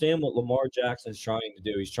understand what Lamar Jackson's trying to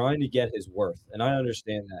do. He's trying to get his worth, and I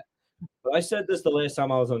understand that. But I said this the last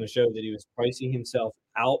time I was on the show that he was pricing himself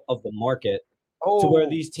out of the market to where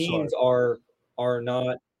these teams are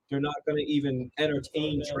not. They're not going to even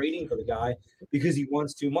entertain trading for the guy because he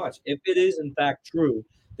wants too much. If it is in fact true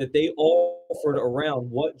that they offered around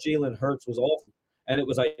what Jalen Hurts was offered, and it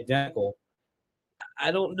was identical,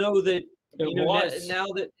 I don't know that. You know, now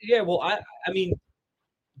that well, I mean,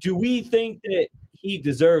 do we think that he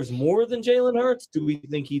deserves more than Jalen Hurts? Do we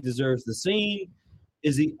think he deserves the same?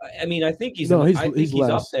 Is he? I mean, I think he's. No, I think he's up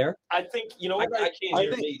less. there. I think, you know what? I I can't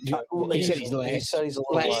hear me. He said he's He last. said he's a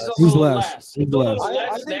little He's less. a He's little less. less. He's He's a little less. I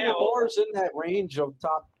less think now. Lamar's in that range of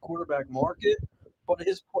top quarterback market, but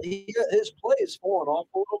his play is falling off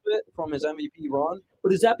a little bit from his MVP run.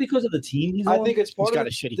 But is that because of the team he's on? I think it's part got of a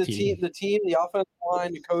shitty the team. the offensive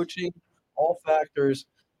line, the coaching, all factors,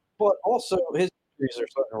 but also his injuries are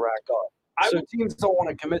starting to rack up. So teams don't want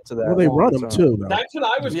to commit to that. Well, they run him long-term. too, though. That's what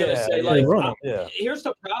I was going to Yeah, say. yeah, Like, they run him. Yeah. here's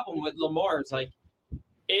the problem with Lamar. It's like,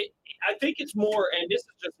 I think it's more, and this is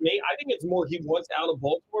just me. I think it's more he wants out of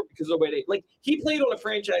Baltimore because of the way he played on a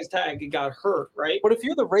franchise tag and got hurt, right? But if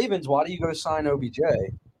you're the Ravens, why do you go sign OBJ?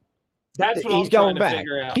 That's what He's I'm going trying back. to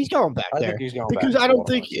figure out. He's going back I there. think he's going Because back I to don't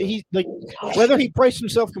think Baltimore, too. he's like whether he priced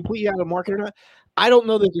himself completely out of the market or not. I don't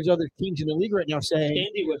know that there's other teams in the league right now saying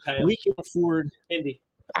Indy would pay him. we can afford. Indy.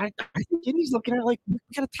 I think Indy's looking at it like we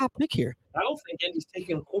got a top pick here. I don't think Indy's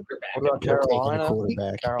taking a quarterback. What about Carolina?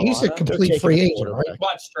 He's a Carolina? complete free agent, right?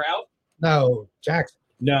 What, Stroud? No, Jackson.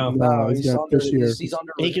 no. No, he's got under, this year. He's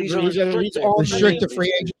under. He can- he's he's restricted. all Restricted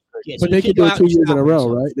free agent. Yeah, so But they he can go do it out 2 and years in a salvage row,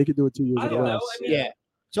 himself. right? They can do it 2 years I in a don't row. know. I mean, Yeah.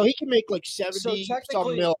 So he can make like 70 some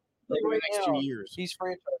technically- mil Like over the right next now, 2 years. He's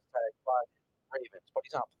franchise tagged by Ravens, but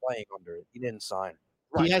he's not playing under it. He didn't sign.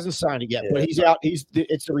 He hasn't signed it yet, Yeah. but he's out.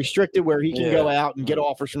 It's a restricted where he can Yeah. go out and get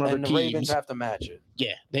offers from other And the teams. Ravens have to match it.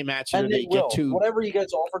 Yeah, they match it And and they they will. get two. Whatever he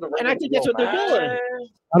gets offered, the Ravens And I think that's will what they're match. doing.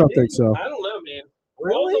 I don't think so. I don't know, man.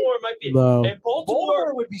 Really? Baltimore might be. No. If Baltimore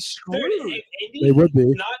Baltimore would be dude, screwed. if Indy, They would be.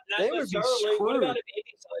 Not They would be necessarily. What about screwed. if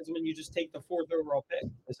Indy signs him and you just take the 4th overall pick?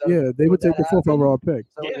 Is that- Yeah, they would take the that 4th happen? overall pick. Is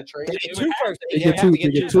that like Yeah. a trade? They It get would two have first. to. They They get have two. to They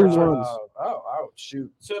get get two two first. runs. Oh,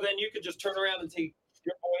 shoot. So then you could just turn around and take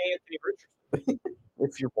your boy Anthony Richardson.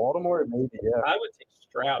 If you're Baltimore, maybe, yeah. I would take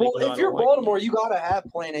Stroud. Well, even though I if you're don't like him. Baltimore, you got to have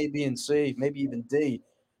plan A, B, and C, maybe even D,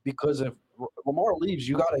 because if Lamar leaves,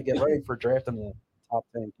 you got to get ready for drafting the top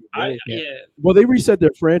 10. Yeah. Well, they reset their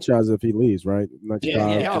franchise if he leaves, right? Next Yeah,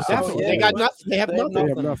 five, yeah, six, definitely. yeah. They got nothing. They have They have nothing. They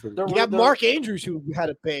have nothing. They're- You got they're- Mark Andrews who had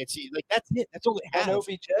a bad season. Like that's it. That's all they And have.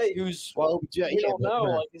 OBJ, who's Well, we don't know.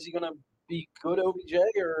 Like, is he going to be good OBJ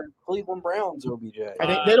or Cleveland Browns OBJ. And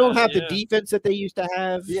they don't have the yeah. defense that they used to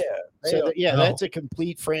have. Yeah. So No. that's a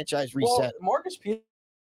complete franchise Well, reset. Marcus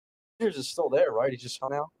Peters is still there, right? He just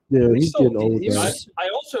hung out. Yeah, he's still- getting old. he's- though. I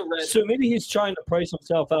also read So maybe he's trying to price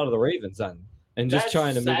himself out of the Ravens then, and just that's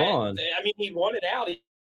trying to move sad. on. I mean, he wanted out.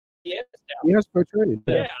 He asked out. He has fair trade.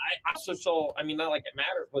 Yeah, I also saw. I mean, not like it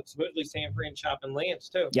matters, but supposedly San Fran chopping Lance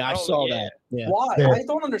too. Yeah, I Oh, saw yeah. that. Yeah. Why? Yeah. I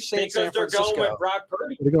don't understand San Because they're Francisco. going with Brock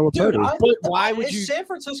Purdy. They're going with Dude, Purdy. But why would is you? San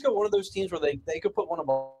Francisco one of those teams where they could put one of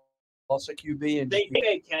us a QB and They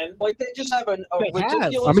can. like they just have a They have.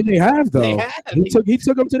 ridiculous. I mean, they have though. They have. He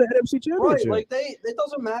took him to the NFC right? Championship. Like it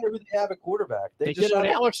doesn't matter who they have at quarterback. They just did it with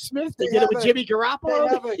have, Alex Smith. They they did it with have Jimmy they Garoppolo.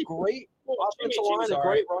 have a great offensive line, a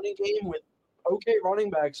great running game with okay running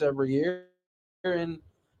backs every year, and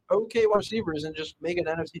okay wide receivers, and just make an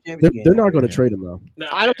NFC Championship game. They're not going to trade him though. No,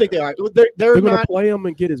 I don't think they are. They're They're going to not. play him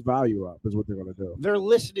and get his value up. Is what they're going to do. They're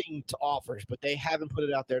listening to offers, but they haven't put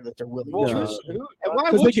it out there that they're willing Well, to. Yeah. who- And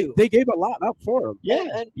why Because would you? they gave a lot up for him.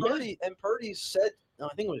 Yeah, and Purdy said,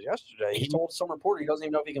 I think it was yesterday. He told some reporter he doesn't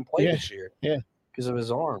even know if he can play Yeah. this year. Yeah. because of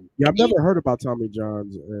his arm. Yeah, I've never heard about Tommy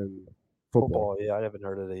John's in football. Yeah, I haven't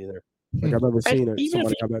heard of it either. Like I've never seen it. even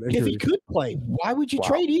Somebody have that If injury. he could play, why would you Wow.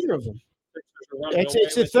 trade either of them? It's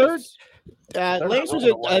It's the third. not Lance was running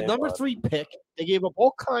a away, number but- 3 pick. They gave up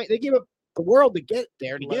They gave up the world to get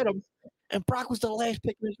there to get him. And Brock was the last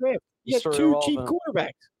pick in his draft. You have Sort of 2 cheap irrelevant.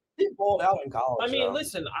 quarterbacks. He balled out in college. I mean, though.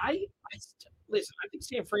 listen, I think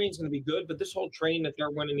San Fran's going to be good, but this whole train that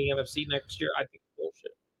they're winning the NFC next year, I think is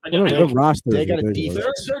bullshit. I know, Their roster They is got a ridiculous.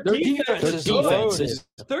 defense. their defense is loaded. is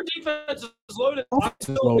Their defense is loaded. I Offense is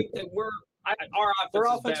still loaded. think that our their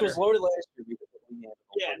offense offense is was better. loaded last year.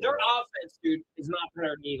 Yeah, their offense, dude, is not better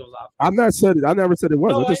than the Eagles' offense. I never said it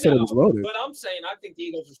was. No, I just I said it know, was loaded. But I'm saying I think the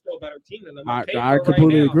Eagles are still a better team than them. I On paper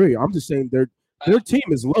completely right now. agree. I'm just saying their team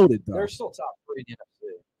is loaded though. They're still top 3 in the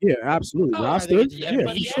NFC. Yeah, absolutely. Oh, I Roster, think it's- yeah, but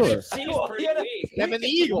for the sure. NFC is Well, pretty yeah, weak. Them and the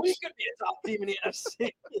Eagles. We could be a top team in the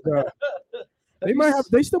NFC.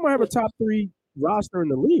 They still might have a top 3 roster in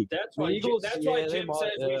the league. That's The why Eagles, That's yeah, why they Jim might,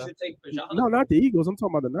 says we yeah. should take Bijan. No, not the Eagles. I'm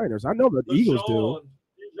talking about the Niners. I know that the Eagles do. Bijan.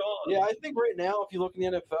 Yeah, I think right now, if you look in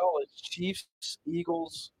the NFL, it's Chiefs,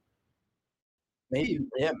 Eagles, maybe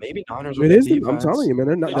Niners. It with is. the I'm defense. telling you,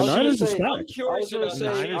 man. The I was gonna Niners are say- stacked. I'm I was curious going about to the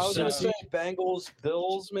say, Niners. I was going to say Bengals,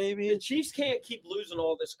 Bills, maybe. The Chiefs can't keep losing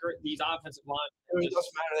all these offensive line. It doesn't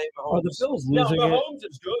matter. They have Are the Mahomes. Bills No, losing it? Mahomes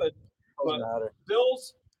is good. Doesn't matter.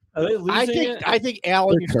 Bills. Are they losing it? I think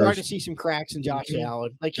Allen, They're you're starting to cursed. see some cracks in Josh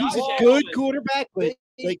Allen. Like he's Josh a good Allen. quarterback, but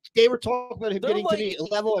like they were talking about him They're getting like- to the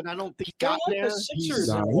level, and I don't think he they're got like the there. Sixers.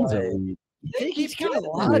 Nah, in he's a way. elite. I think he's got a getting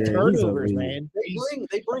lot of there. turnovers, Yeah, he's man.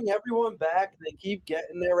 They bring everyone back. They keep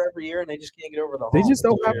getting there every year, and they just can't get over the hump. They just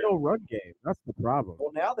don't have It's no run game. That's the problem.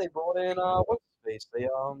 Well, now they brought in what's his face?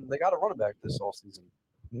 They got a running back this offseason.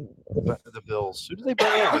 The Bills. Who did they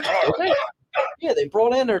bring in? Yeah, they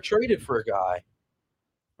brought in or traded for a guy.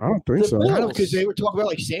 I don't think so. I don't because they were talking about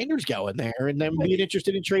like Sanders going there and them being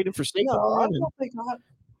interested in trading for Saquon. No, I and- don't think not.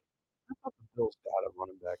 I thought the Bills got a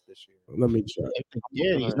running back this year. Let me check.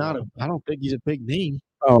 Yeah, he's not a. I don't think he's a big name.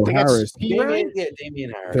 Oh, They got Harris. P-Ryan? Damian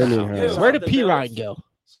Harris. Damian Harris. Where did The P. Bills. Ryan go?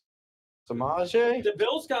 Samaje. The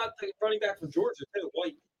Bills got the running back from Georgia too.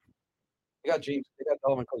 White They got James. They got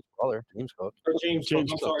Dalvin Cook's brother, James Cook. or James.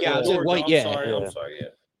 James I'm Cook. sorry. Yeah, I said Georgia, White, I'm yeah. sorry. Yeah. I'm sorry. Yeah.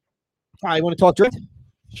 All right, you want to talk draft?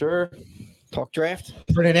 Sure. Talk draft.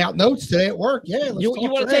 Printing out notes today at work. Yeah, let's You talk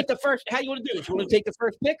want to draft. take the first? How you want to do this? You want to take the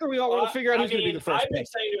first pick, or we all want to figure out who's going to be the first I've been pick?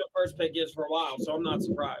 saying who the first pick is for a while, so I'm not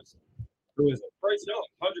surprised. Who is it? Bryce Young,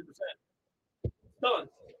 100%. Done.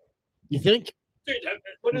 You think? Dude,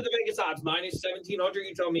 what are the Vegas odds? Minus 1,700.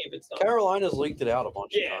 You tell me if it's done. Carolina's leaked it out a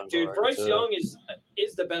bunch of Yeah, times. dude. already, Bryce too. Young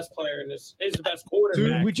is the best player in this. Is the best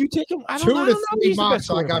quarterback. Dude, would you take him? I don't, 2 I to don't know. 3 He's the mocks best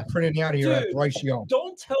I quarterback. got printed out here at Dude. Bryce Young.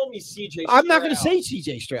 Don't tell me CJ. I'm not going to Stroud. say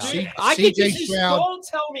C.J. Stroud. Dude, I think C.J. this is, Stroud. Don't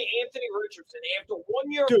tell me Anthony Richardson after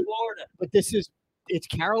 1 year Dude. in Florida. but it's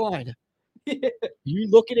Carolina. You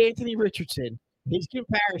look at Anthony Richardson. His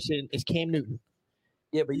comparison is Cam Newton.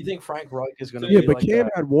 Yeah, but you think Frank Reich is going to Yeah, be but like Cam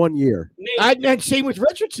that? had 1 year. Nate, And same with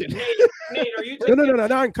Richardson. Nate, are you No, taking,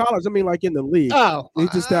 not in college. I mean, like in the league. Oh, He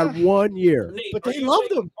just had 1 year. Nate, But are they you loved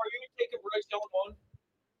taking- him. Are you taking Bryce Young one?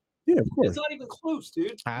 Yeah, of course. It's not even close,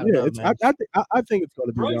 dude. I don't Yeah, know, it's. man. I think it's going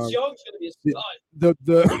to be Bryce Young. Young's going to be a Yeah.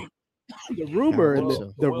 stud. The rumor and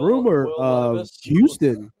Will- the Will- rumor Will of Levis.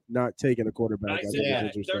 Houston not taking a quarterback. I I think said Yeah. is they're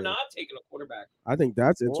interesting. not taking a quarterback. I think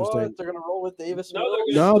that's interesting. What? They're going to roll with Davis. No, Mills?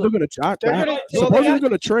 they're No, they're going to try. They're gonna- Supposedly they they're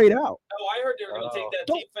going to trade out. Oh, I heard they were going to take that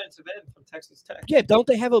Don't- defensive end from Texas Tech. Yeah, don't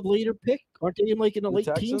they have a later pick? Aren't they in like in the The late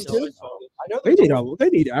Texans? teens No, too? I saw this. I know They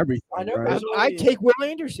need everything. I know Right? there's I only- take Will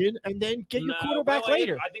Anderson and then get your quarterback Will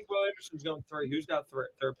later. I think Will Anderson's going 3. Who's got 3?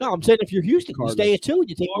 Third No, I'm saying if you're Houston, you Cardinals. stay at 2 and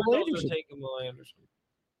you take Will Cardinals Anderson. are taking Will Anderson.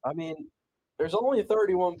 I mean, there's only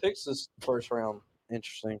 31 picks this first round.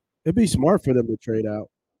 Interesting. It'd be smart for them to trade out.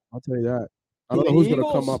 I'll tell you that. I don't know The who's going to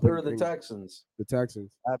Eagles come up. or the Texans? The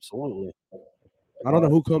Texans. Absolutely. I don't know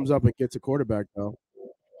who comes up and gets a quarterback though.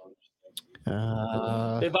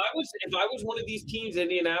 If I was one of these teams,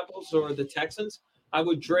 Indianapolis or the Texans, I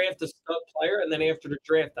would draft a stud player, and then after the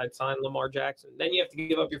draft, I'd sign Lamar Jackson. Then you have to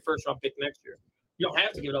give up your first round pick next year. You don't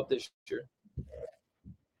have to give it up this year,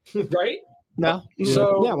 right? No.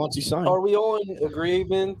 So yeah, once he signed. Are we all in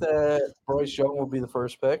agreement that Bryce Young will be the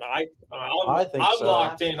first pick? I'm so.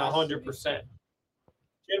 locked in 100%.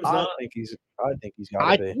 Jim's I not. think he's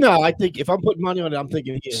got to be. No, I think if I'm putting money on it, I'm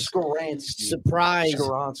thinking he is. Skansky. Surprise.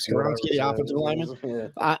 Skansky, the offensive lineman.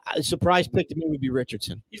 Yeah. Surprise pick to me would be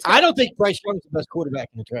Richardson. He's I don't think Bryce Young's the best quarterback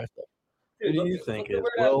in the draft, though. Who do you think Look is at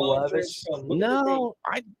where that Will long Levis? trade from. Look at the No,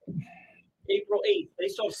 date, April 8th. They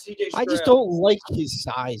still have CJ Stroud. I just don't like his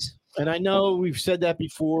size. And I know we've said that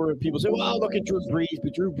before. And people say, well, look at Drew Brees.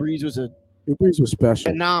 But Drew Brees was a Drew Brees was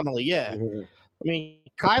special. anomaly. Yeah. I mean,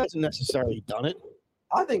 Kyle hasn't necessarily done it.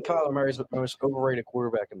 I think Kyler Murray's the most overrated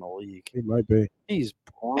quarterback in the league. He might be. He's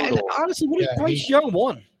And brutal. honestly, what has Bryce Young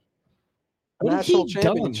won? A What has national he done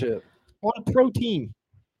championship. on a pro team?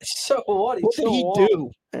 So what? What did he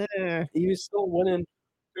do? He was still winning.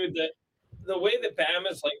 Dude, the way that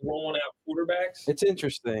Bama's like rolling out quarterbacks, It's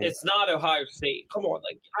interesting. it's not Ohio State. Come on,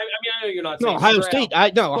 like I mean, I know you're not. No, saying Ohio Stroud.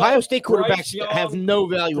 State. Ohio State Bryce quarterbacks Young, have no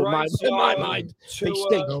value in my Bryce mind. Young, They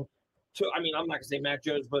stink. I mean, I'm not gonna say Mac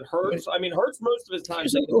Jones, but Hurts. I mean, Hurts most of his time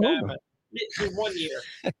He's in Oklahoma. Bama. For 1 year.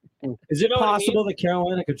 Is it know what I mean? possible that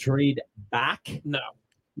Carolina could trade back? No.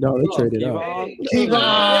 No, they Look, traded up. Yvonne,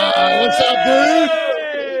 Kevon, what's up, dude?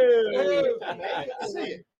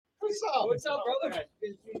 What's up, brother?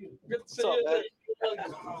 Good to see up, you.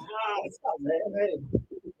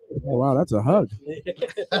 Oh, wow, that's a hug.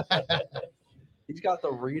 He's got the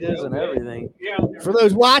Ritas and everything. Yeah. For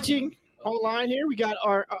those watching online here, we got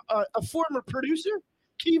our a former producer,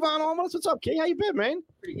 Kevon Almost. What's up, Kay? How you been, man?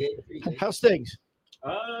 Pretty good. Pretty good. How's things?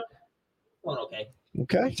 Going okay.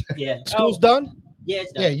 Okay. Yeah. School's done? Yeah,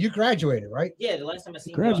 it's done. Yeah, you graduated, right? Yeah, the last time I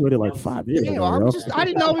seen Graduated you, like 5 years Yeah, ago. well, yo. I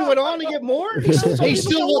didn't know we went on to get more. He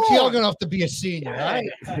still looks young enough to be a senior, right?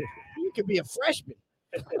 You could be a freshman.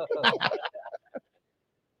 Been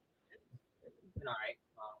all right.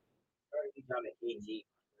 Started a job at KG.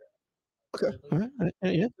 Okay. All right.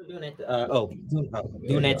 Yeah. Still doing it.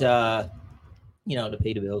 Doing it. To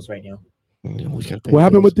pay the bills right now. What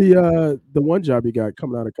happened with the one job you got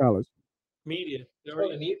coming out of college? Media. The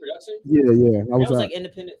media production. Yeah. I That was was at. like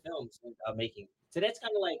independent films making. So that's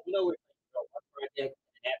kind of like where one project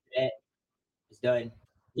and after that it's done.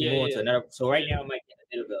 You Yeah, move on yeah. to another. So right now I might get a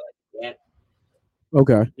bit of a like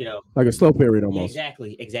Okay, that. like a slow period Yeah, almost.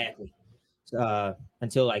 exactly.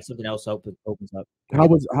 Until like something else opens up. How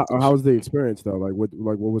was the experience though? What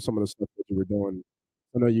was some of the stuff that you were doing?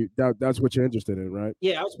 I know that's what you're interested in, right?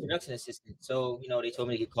 Yeah, I was a production assistant. So they told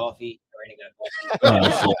me to get coffee.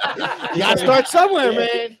 You gotta start somewhere,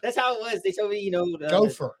 man. That's how it was. They told me, Go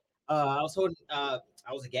for it. I was holding. I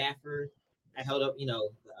was a gaffer. I held up.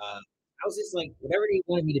 I was just like whatever they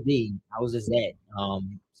wanted me to be. I was just that.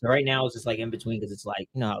 So right now it's just like in between because it's like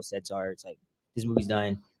how sets are. It's like this movie's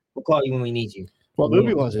done. We'll call you when we need you. What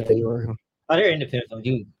movie was it that you were? Oh, they're independent films.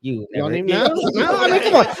 You don't never. even know? No, I mean,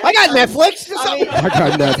 come on. I got Netflix. I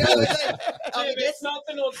got Netflix. It's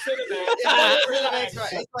nothing on Cinemax.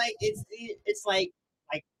 It's like it's like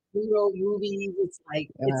Pluto movies. It's like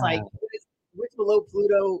what's below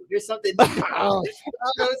Pluto. There's something.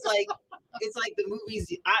 It's like the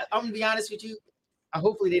movies. I'm gonna be honest with you.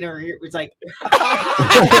 Hopefully they don't hear. It's like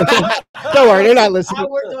Don't worry, they're not listening. I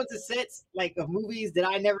worked on the sets like of movies that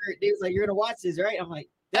I never. They was like, you're gonna watch this, right? I'm like,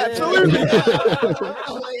 Absolutely.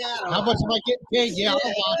 How much am I getting paid? Yeah, I'll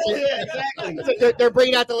watch it. Yeah, exactly. So they're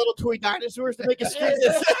bringing out the little toy dinosaurs to make a screen. So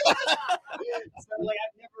like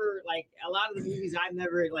I've never like a lot of the movies I've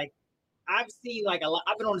never like I've seen like a lot.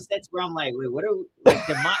 I've been on the sets where I'm like, wait, what are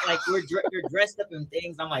you're dressed up in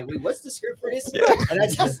things. I'm like, wait, what's the script for this? And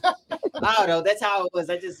I don't know. That's how it was.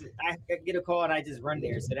 I get a call and I just run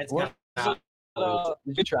there. So that's kind of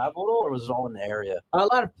Did you travel at all, or was it all in the area? a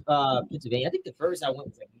lot of Pennsylvania. I think the first I went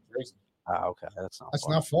was like New Jersey. Okay, that's That's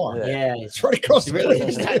not far. Yeah. Yeah, It's right across the really street.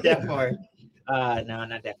 it's not that far. No,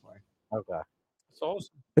 not that far. Okay. It's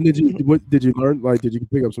awesome. And did you learn? Did you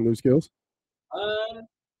pick up some new skills?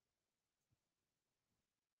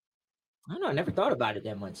 I don't know. I never thought about it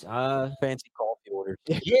that much. Fancy coffee orders.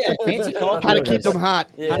 Yeah, fancy coffee. How to keep orders. them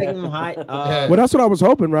hot. How to keep them hot. Well, that's what I was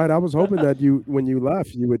hoping, right? I was hoping that you, when you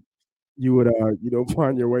left, you would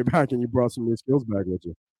find your way back and you brought some of your skills back with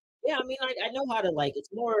you. Yeah, I mean, I know how to like. It's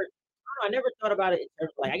more. I don't know, I never thought about it in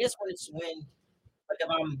terms of, like. I guess when like if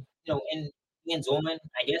I'm in hands-on,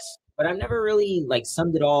 I guess. But I've never really like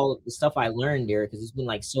summed it all the stuff I learned there because it's been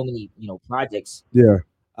like so many projects. Yeah.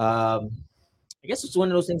 I guess it's one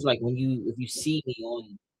of those things like if you see me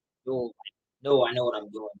on, you'll like, no, I know what I'm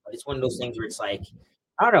doing. But it's one of those things where it's like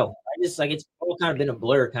I don't know. I just like it's all kind of been a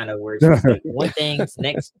blur, kind of where it's just like one thing, it's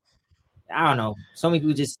next. I don't know. So many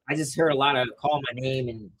people I just heard a lot of call my name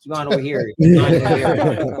and keep on over here,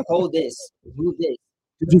 hold this, move this.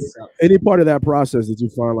 Any part of that process did you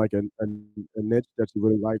find like a niche that you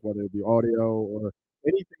really like, whether it be audio or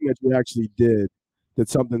anything that you actually did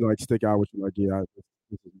something like stick out with you? Like, yeah,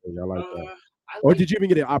 this is me. I like that. Or did you even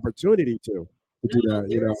get an opportunity to do that?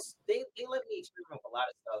 They let me experiment with a lot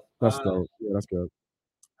of stuff. That's dope. Yeah, that's good.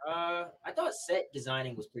 I thought set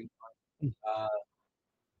designing was pretty fun.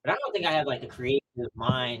 But I don't think I have like the creative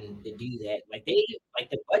mind to do that. Like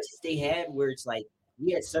the budgets they had where it's like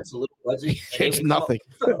we had such a little budget. It's nothing.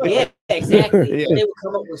 Yeah, exactly. Yeah. And they would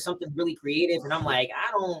come up with something really creative, and I'm like, I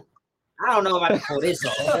don't know if I can pull this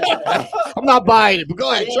off. I'm not buying it, but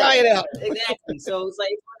go ahead, try it out. Exactly. So it's like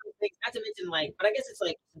it's one of those things, not to mention like, but I guess it's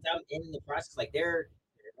like since I'm in the process, like they're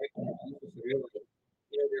they're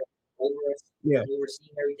over us,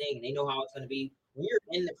 overseeing everything, and they know how it's going to be. When you're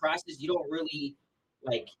in the process, you don't really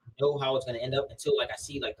like know how it's going to end up until like I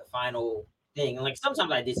see like the final thing. And like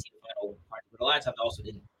sometimes I did see the final part, but a lot of times I also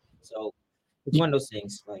didn't. So it's one of those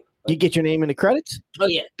things. Like you get your name in the credits. Oh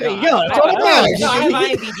yeah, there you go. That's all that matters. I have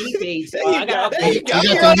IMDb page. So I got there you go.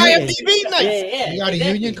 You're on IMDb. Nice. Yeah. You got a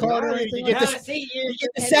union card or anything? You get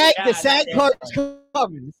the SAG card's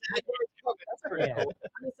coming. Yeah. I mean,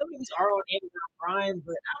 some of these are on Amazon Prime,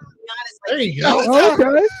 but I'm gonna be honest. Like, There you go.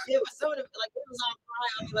 Okay. Yeah, but some of them, like Amazon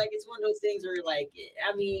Prime, I mean, like it's one of those things where, like,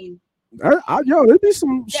 I mean, there'd be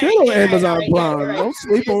some shit on Amazon right, Prime. right. Don't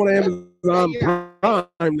sleep on Amazon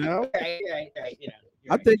Prime now. Right.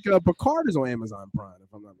 I think Picard is on Amazon Prime,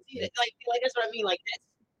 if I'm not mistaken. Like that's what I mean. Like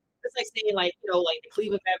that's like saying like like the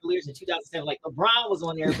Cleveland Cavaliers in 2007. Like LeBron was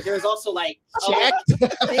on there, but there was also like Shaq.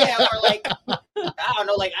 or like I don't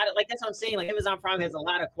know. Like that's what I'm saying. Like Amazon Prime has a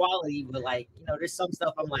lot of quality, but like there's some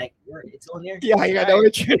stuff I'm like, it's on there. Yeah, you know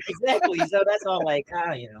it. Exactly. So that's all I'm like,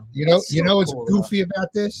 You know what's goofy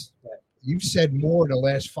about this? You've said more in the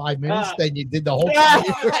last 5 minutes than you did the whole time. I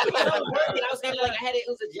was kind of like it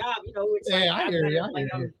was a job, It's I hear you. I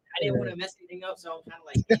didn't want to mess anything up, so I'm kind of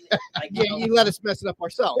like, you let us mess it up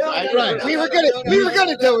ourselves. No, right? no, We were no,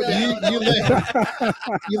 gonna do it.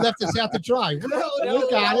 You left us out to dry. We got it.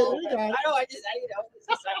 We got it. I know. I'm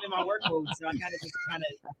in my work mode, so I kind of.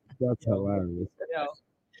 That's hilarious.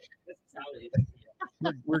 This is how it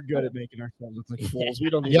is. We're good at making ourselves look like fools.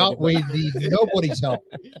 We don't need We need nobody's help.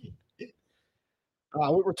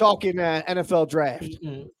 We're talking NFL draft.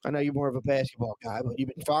 Mm-hmm. I know you're more of a basketball guy, but you've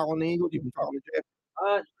been following the Eagles. You've been following the draft.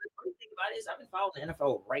 The funny thing about it is I've been following the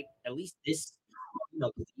NFL at least this,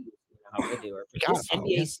 how good they were. For this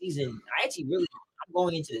NBA season, I'm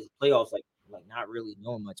going into the playoffs like not really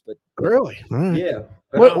knowing much, but really, yeah.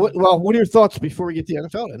 What are your thoughts before we get to the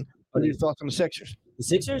NFL? Then, what are your thoughts on the Sixers? The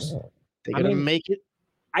Sixers, they're gonna make it.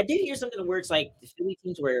 I did hear something where it's like the Philly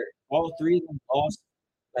teams where all three of them lost.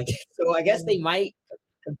 Like, so I guess they might,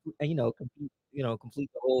 complete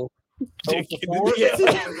the whole. I'm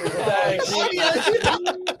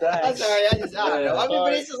sorry, I don't know. I mean,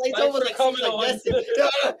 but it's just like it's almost like destiny.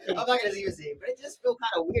 I'm not gonna even say it, but it just feels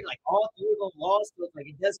kind of weird. Like all three of them lost, but like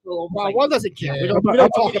it does feel. Well, one doesn't count. We don't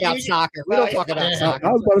talk about soccer. We don't talk about soccer.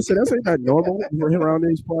 I was about to say that's ain't that normal around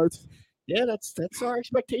these parts. Yeah, that's our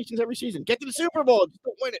expectations every season. Get to the Super Bowl, just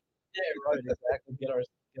don't win it. Yeah, right. Exactly. Get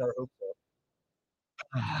our hopes up.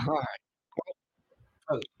 All right.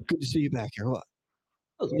 Oh, good to see you back here. What?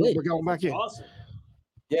 We're going back in. Awesome.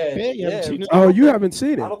 Yeah, you haven't seen it? Oh, you haven't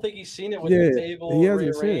seen it? I don't think he's seen it with the table he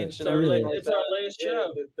hasn't seen it. rearranged and everything. It's our last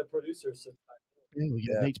show. The producers. Yeah, we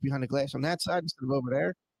got Nate's behind the glass on that side instead of over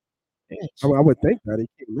there. Yeah, I would think that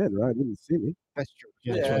he came in, right? He didn't see me. that's true.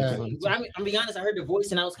 Yeah. I'm being honest. I heard the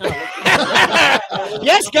voice and I was kind of.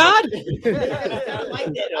 Yes, God. I like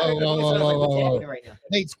that. Whoa. Right now.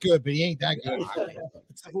 Nate's good, but he ain't that good.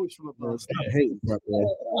 It's the voice from above. Stop hating, brother.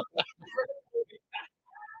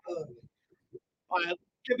 All right,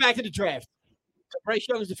 get back to the draft. Bryce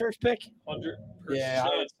Young is the first pick. 100%. Yeah,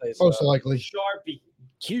 I would say so. Most likely. Sharpie.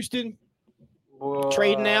 Houston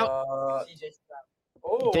trading out.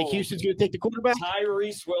 You think Houston's going to take the quarterback?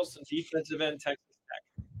 Tyrese Wilson, defensive end, Texas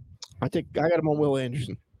Tech. I got him on Will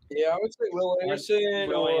Anderson. Yeah, I would say Will Anderson,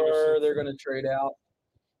 Will or Anderson. they're going to trade out.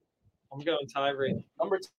 I'm going Tyree.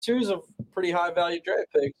 Number 2 is a pretty high value draft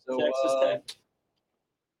pick. So Texas Tech.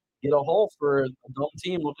 get a haul for a dumb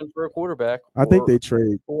team looking for a quarterback. I think they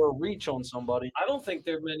trade. Or reach on somebody. I don't think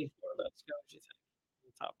there are many quarterbacks going. You think in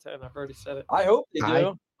the top 10? I've already said it. I hope they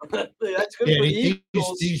do. That's good for the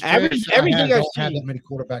Eagles. These Everything drafts I I've had don't have seen. that many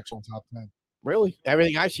quarterbacks on top 10. Really?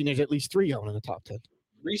 Everything I've seen, there's at least 3 going in the top 10.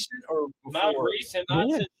 Recent or Not before? recent. Not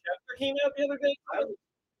Yeah. since Schefter came out the other day.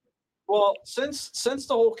 Well, since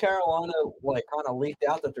the whole Carolina kind of leaked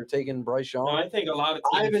out that they're taking Bryce Young, No, I think a lot of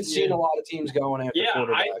teams. I haven't seen a lot of teams going after Yeah,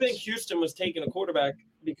 quarterbacks. I think Houston was taking a quarterback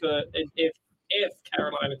because if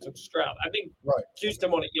Carolina took Stroud, I think Right.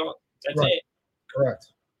 Houston wanted Young. That's Right. it.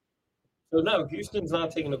 Correct. So no, Houston's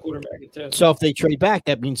not taking a quarterback at 10. So if they trade back,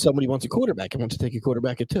 that means somebody wants a quarterback and wants to take a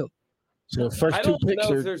quarterback at 2. So the first I 2 don't picks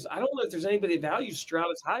know are. if there's. I don't know if there's anybody that values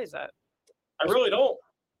Stroud as high as that. I really don't.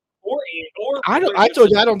 Or I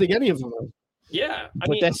told you I don't think any of them are. Yeah, I But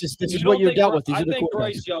mean, this is you what don't you're think dealt Bry- with. These I are the think quarterbacks.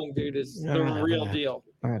 Bryce Young, dude, is the Yeah, real yeah. deal.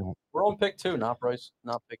 I don't. We're on pick 2, not Bryce,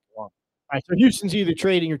 not pick 1. All right, so Houston's either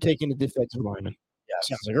trading or taking a defensive lineman. Yes.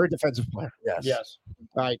 Sounds like, or a defensive player. Yes. Yes,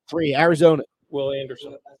 All right, 3, Arizona. Will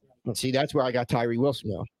Anderson. Let's see, that's where I got Tyree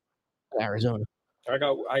Wilson going. Arizona. I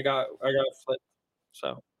got Flip.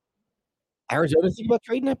 So Arizona think about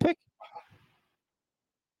trading that pick?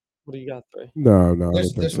 what do you got? 3. No, I don't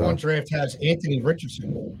This think so. one draft has Anthony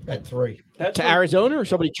Richardson at 3. That's To from- Arizona, or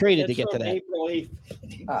somebody traded to that's get to from that? April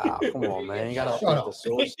 8th. Ah, come on, man. You got to Shut update up. the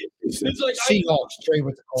source. It's like Seahawks trade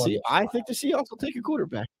with the See, Cardinals. I think the Seahawks will take a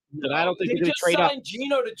quarterback. But I don't think they they're going to just trade up. signed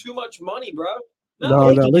Gino to too much money, bro. No,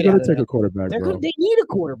 they no, can they're get going out to of take that. a quarterback, They're bro. gonna, they need a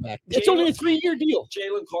quarterback. It's only a 3-year deal.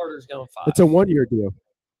 Jalen Carter's going 5. It's a 1-year deal.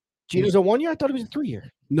 Gino's a 1 year? I thought it was a 3-year.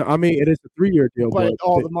 No, I mean, it is a 3-year deal, But but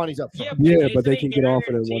all the money's up front. Yeah, isn't but they he can get off it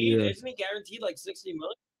in 1 guaranteed- year. Isn't he guaranteed like $60 million?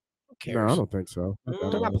 Who no, I cares? don't think so.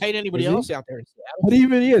 They're not paying anybody Is he? else out there in Seattle. But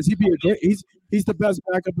even he is. He'd be a great. He's the best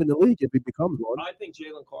backup in the league if he becomes one. I think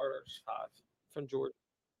Jalen Carter's 5 from Georgia.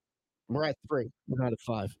 We're at 3. We're not at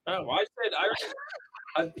 5. Oh, I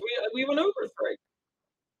said we went over 3.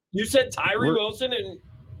 You said Tyree Wilson and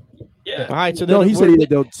yeah. All right, so No, then he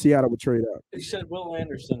said Seattle would trade up. He said Will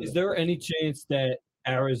Anderson. Is there any chance that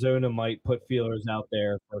Arizona might put feelers out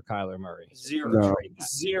there for Kyler Murray? Zero. No.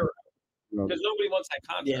 Zero. No. Because nobody wants that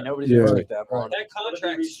contract. Yeah, nobody's Yeah. going to take that one. That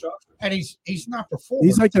contract restructured. And he's not performing.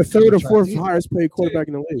 He's like the at third or contract fourth either. highest paid quarterback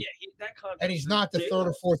in the league. Yeah, that contract. And he's not the third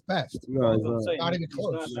or fourth best. No, he's I'm not. saying Not even he's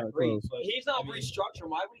close. Not that Not great, close. but, He's not I mean, restructuring.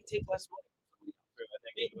 Why would he take less money?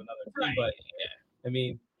 I think, to another team, Right. but Yeah. I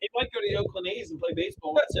mean, He might go to the Oakland A's and play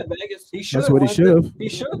baseball. That's in Vegas. He should That's what he should have. He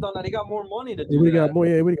should have done that. He got more money to He do would have that. got more.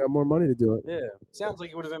 Yeah, he would have got more money to do it. Yeah, sounds like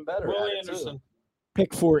he would have been better. Will at it, too. Anderson.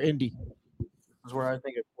 Pick 4, Indy. Is where I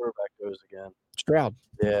think a quarterback goes again. Stroud.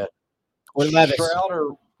 Yeah, Or Levis.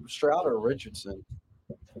 Stroud or Richardson.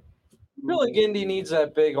 I feel like Indy needs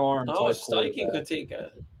that big arm. Oh, type Steichen quarterback. could take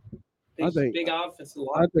a I think- big offensive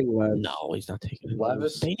I line. think Lev. No, he's not taking it.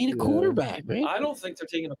 Levis. They need a Yeah. quarterback, man. I don't think they're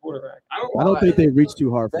taking a quarterback. I I don't think they reach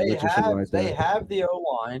too hard for They Richardson have like they that. have the O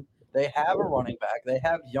line. They have a running back. They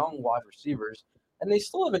have young wide receivers, and they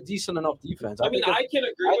still have a decent enough defense. I mean, think if- I can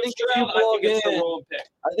agree I with think if you Stroud. I plug think it's the in- wrong pick.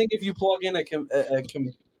 I think if you plug in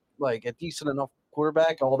a decent enough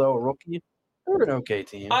quarterback, although a rookie, they're an okay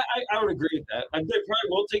team. I would agree with that. They probably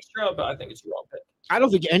will take Stroud, but I think it's the wrong pick. I don't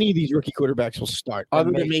think any of these rookie quarterbacks will start,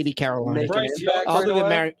 other than make- maybe Carolina. make an Bryce impact Young, right Other than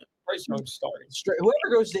away. Bryce Young's starting.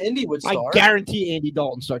 Whoever goes to Indy would I start. guarantee Andy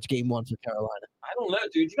Dalton starts game 1 for Carolina. I don't know,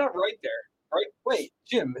 dude. You got right there. Right? Wait,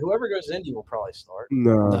 Jim. Whoever goes to Indy will probably start.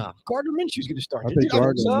 No. No. Gardner Minshew's going to start. I think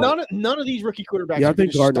Gardner- None of these rookie quarterbacks Yeah, I are going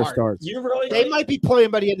think to Gardner start. starts. You really They think- might be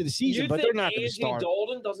playing by the end of the You season, but think they're not going to Andy start.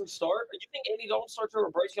 Dalton doesn't start? You think Andy Dalton starts over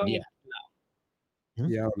Bryce Young? Yeah. Yeah, I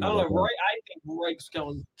don't I know don't know. about that. Right? I think Reich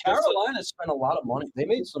going. Carolina spent a lot of money. They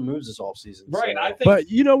made some moves this offseason. Right. so- I think. But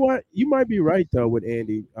you know what? You might be right though with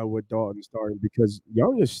Andy, with Dalton starting because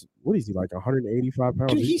Young is what is he like 185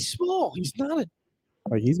 pounds? Dude, he's small. He's not a.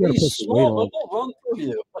 Like he's gonna He's put some weight small, on. but they'll run through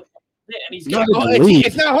you. Yeah, and he's Not got. in the league.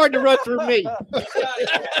 It's not hard to run through me. He's got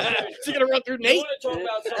Is he going to run through you Nate? want to talk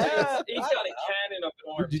about something? He's got a cannon up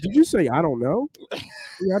in arms. Did you say I don't know?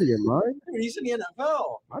 You out of your mind? He's in the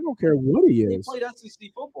NFL. I don't care what he He is. played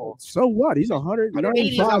SEC football. So what? He's 180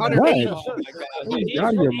 is 195 180. pounds. Oh my God. He's He's out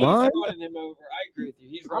of your he's mind? running him over. I agree with you.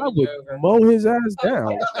 He's I running would you over. mow his ass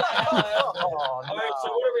down. Oh, All right. So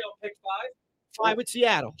what are we on pick 5? 5 with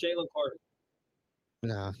Seattle. Jalen Carter.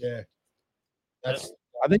 No. Yeah. That's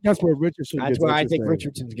I think that's where Richardson. That's gets where I think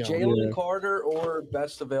interesting. Richardson's going. Jalen Yeah. Carter or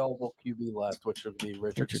best available QB left, which would be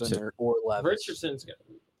Richardson, Richardson. or Levis. Richardson's good.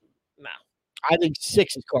 No. I think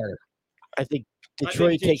 6 is Carter. I think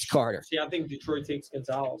Detroit takes Carter. See, I think Detroit takes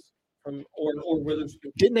Gonzalez or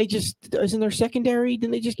Witherspoon. Didn't they just? Isn't their secondary?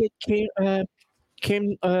 Didn't they just get Cam?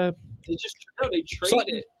 They traded.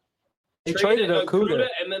 Sutton. They traded Okuda.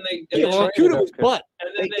 and then they Okuda was butt.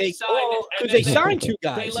 and then they signed because they signed two They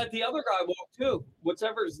guys. let the other guy walk too.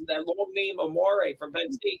 Whatever's that long name, Amare from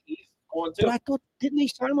Penn State, he's going too. But I thought, didn't they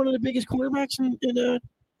sign one of the biggest cornerbacks in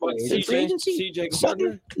What, free agency? CJ Sutton?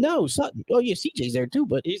 Gardner? No, Sutton. Oh yeah, CJ's there too.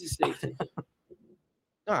 But He's a safety.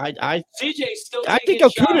 no, I CJ's still. think taking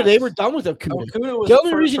Okuda. shots. They were done with Okuda. Okuda was The a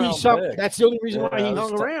only reason he first-round sunk. pick. That's the only reason why he Yeah,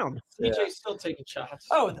 hung around. CJ's still taking shots.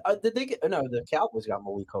 Oh, did they get? No, the Cowboys got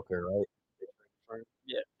Malik Hooker, right?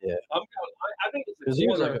 Yeah. I think it's a 'Cause he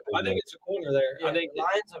was corner. like a big I think it's a corner there. Yeah, I think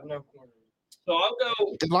Lions have no corner. so. I'll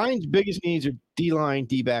go. The Lions' biggest needs are D line,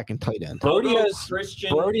 D back, and tight end. I'll Brody go has Christian.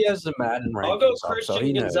 Brody has the Madden rankings I'll go up, so Christian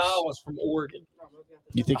he knows. Gonzalez from Oregon.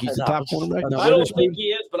 You think he's the top cornerback? No, I don't Witherspoon? think he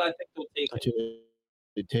is, but I think they'll take That's it. who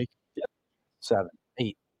they'd take. 7,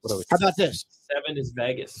 8. What are we? How about this? 7 is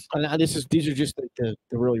Vegas. These are just the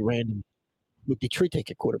really random. Would Detroit take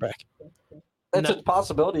a quarterback? That's a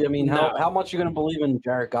possibility. I mean, No. how much are you going to believe in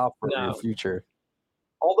Jared Goff for No. your future?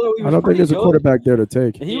 Although he was I don't think pretty there's a good. quarterback there to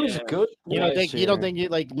take. He was Yeah. good. You don't last think you don't year. think you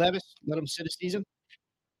like Levis? Let him sit a season.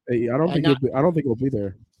 Hey, I don't And think not- I don't think he'll be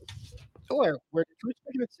there. Where Detroit's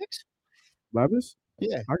picking at 6? Levis?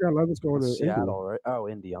 Yeah. I got Levis going to Indy. Seattle, right? Oh,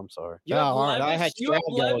 Indy. I'm sorry. You have Oh, all right. I had you have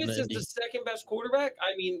Stroud going Levis to as Indy. the second best quarterback.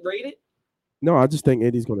 I mean, rated. No, I just think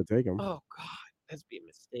Indy's going to take him. Oh God, that's be a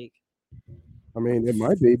mistake. I mean, it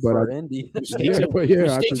might be, but For Indy. yeah, but yeah, I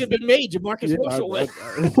Mistakes just, have been made. Jamarcus yeah, Russell went.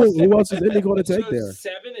 who else is Indy going to take So there?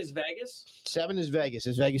 7 is Vegas. 7 is Vegas.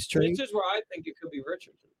 Is Vegas trade? This is where I think it could be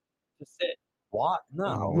Richardson. To sit. What?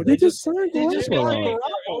 No. Well, they just signed they just got Garoppolo.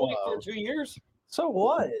 Only for 2 years. So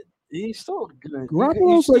what? He's still gonna.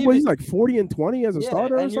 Garoppolo's like, what, he's like 40-20 as a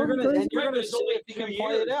starter or and you're something? gonna crazy? and you're Right, but gonna it's see only if he 2 can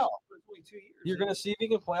play it years. out. It's only 2 years. You're gonna see if he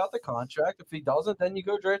can play out the contract. If he doesn't, then you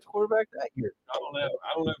go draft a quarterback that year. I don't know.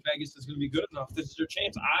 I don't know if Vegas is going to be good enough. This is their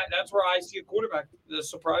chance. That's where I see a quarterback, the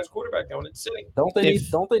surprise quarterback going at City. Don't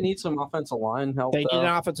they need some offensive line help? They need though? an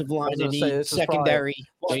offensive line. was They gonna say, need this is secondary.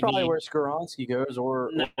 That's They probably need- where Skoronski goes, or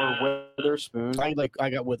Witherspoon. I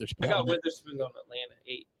got Witherspoon. I got Witherspoon going to Atlanta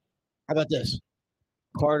 8. How about this?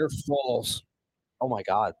 Carter falls Oh my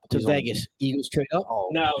God! to He's on- Vegas. Eagles trade up. Oh,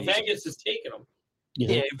 No, he's- Vegas is taking him.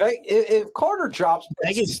 Yeah, if Carter drops,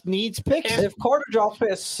 Vegas needs picks. if Carter drops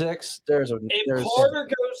past 6, there's If Carter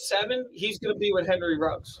goes 7, he's going to be with Henry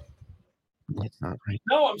Ruggs. That's not right.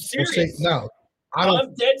 No, I'm We'll serious. see. No, I don't.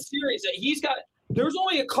 I'm dead serious. He's got. There's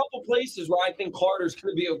only a couple places where I think Carter's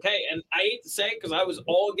going to be okay, and I hate to say it because I was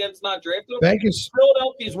all against not drafting him. Vegas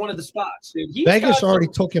Philadelphia is one of the spots, dude. He's Vegas got already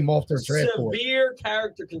some took him off their draft board. severe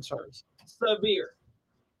character concerns. Severe.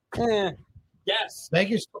 Yes.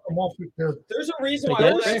 Vegas took him off their There's a reason They why.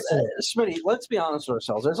 don't Levis- draft Smitty, let's be honest with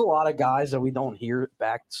ourselves. There's a lot of guys that we don't hear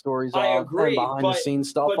backstories I of agree, and behind the scenes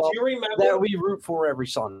stuff But of do you remember? that we root for every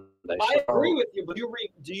Sunday. I So, agree with you, but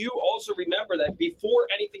do you also remember that before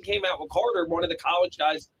anything came out with Carter, one of the college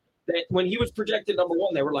guys, that when he was projected number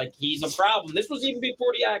 1, they were like, he's a problem. This was even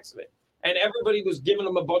before the accident, and everybody was giving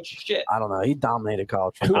him a bunch of shit. I don't know. He dominated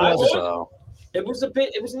college Who football. was it? So. It was an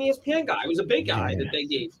ESPN guy. It was a big guy that they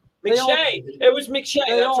gave. They all- McShay. It was McShay.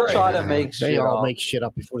 They That's all right. try to make They shit all up. make shit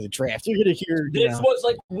up before the draft. You're gonna hear. This was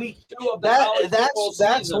like week 2 of the college football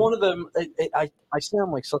That's season. one of them. I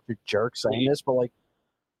sound like such a jerk saying this, but like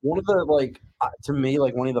one of the to me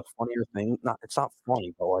one of the funnier things. It's not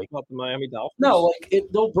funny, but like About the Miami Dolphins. no,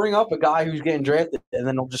 they'll bring up a guy who's getting drafted, and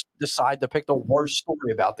then they'll just decide to pick the worst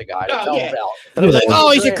story about the guy to Oh, tell yeah. about. And they're like,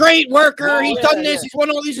 oh, he's a great worker. Oh, He's yeah, done this. yeah. He's won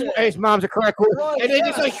all these. Hey, his mom's a crack whore. Right, And then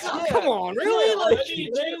it's yeah, like, yeah. come on, really? Yeah, Like,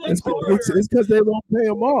 It's because they won't pay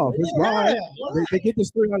him off. It's why Yeah. they get the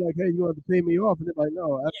story like, hey, you have to pay me off, and they're like,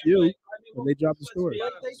 no, F you, and they drop the story.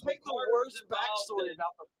 Like, they pick the worst backstory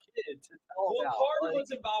about the kid to tell Well, about. Carter Like,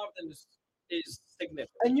 was involved in this is significant.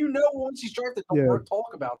 and once he's drafted, they'll Yeah.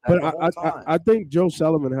 talk about that But the whole time. I think Joe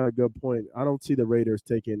Sullivan had a good point. I don't see the Raiders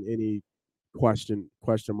taking any question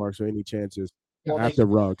marks or any chances Well, after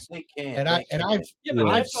Ruggs. they can't. and they I've can't. Yeah, but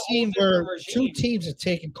Yeah. I've that's a whole seen different where regime. 2 teams have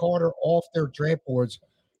taken Carter off their draft boards,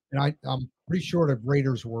 and I'm pretty sure the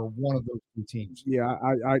Raiders were one of those 2 teams. Yeah,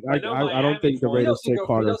 I I know don't Miami's think the one. Raiders He take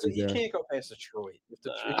Carter if doesn't- he's he there. can't go past Detroit. If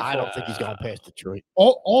Detroit I don't think he's going past Detroit.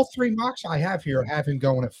 All 3 mocks I have here have him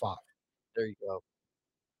going at 5. there you go.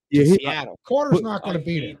 Yeah, Seattle. Carter's But- not going to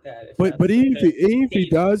be there. hate that if but that's even the case. if he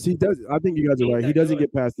does, he does. I think you guys are Ain't right. He that doesn't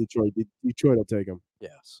good. get past Detroit. Detroit will take him.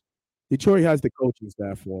 Yes. Detroit has the coaching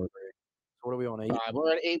staff for him. So what are we on 8? All right,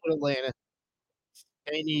 we're at 8 with Atlanta.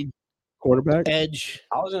 They need Quarterback. edge.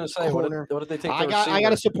 I was going to say, what Corner. did they take? I the got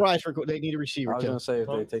receiver? a surprise for they need a receiver I was too. going to say if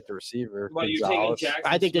they take the receiver. Well, you're taking Gonzalez. Jackson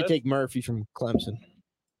I think they Smith take Murphy from Clemson.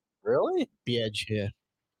 Really? The edge, yeah.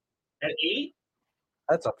 at 8.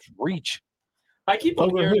 That's a reach. I keep on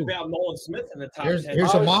Over hearing who? about Nolan Smith in the top Here's 10. a I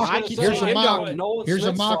was mock. just gonna Here's say, a him mock. going Nolan Here's a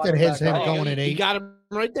Smith mock that sliding has back him up. going at You 8. got him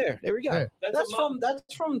right there. There we go. Yeah.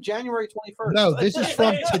 That's from January 21st. No, this is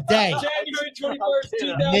from today. January 21st,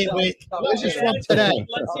 2000. Wait, this is from today,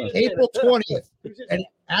 April 20th. And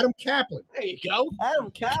Adam Kaplan. There you go. Adam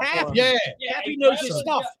Kaplan. Yeah, Happy knows his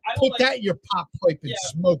stuff. put that in your pop pipe and Yeah.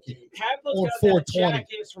 smoke it. Kaplan's on got 420. that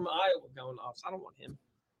jackass from Iowa going off. So I don't want him.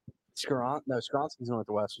 Scronsky's going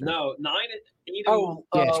to Western. No, 9 at 8. Oh,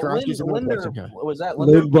 Skronsky's a Linder. Northwestern guy. Was that Lynn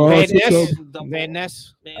Linder? Barnes. Van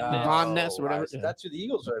Ness. Von Ness, or whatever. That's who the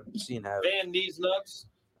Eagles have seen Van Ness nuts.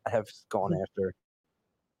 have gone after.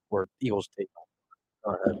 Where Eagles take.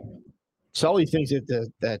 Go ahead. Sully thinks that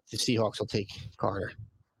the Seahawks will take Carter.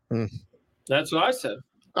 That's what I said.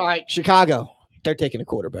 All right, Chicago. They're taking a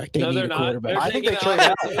quarterback. They No, need they're a not. quarterback. They're I think taking they trade an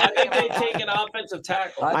out. offensive- I think they take an offensive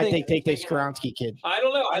tackle. I I think think they take Skronsky kid. I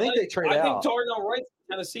don't know. I think they trade I out. think Darnell Wright's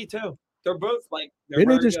in Tennessee too. They're both like. They're Didn't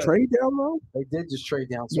they very just good. trade down though? They did just trade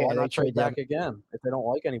down, so Yeah, why they not trade trade back again if they don't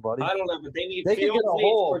like anybody? I don't know, but they need They could field get a needs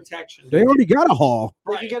hole. protection. They already got a haul.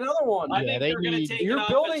 They Right. could get another one. I Yeah, think they they're going to need- take You're an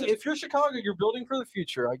building. offensive- If you're Chicago, you're building for the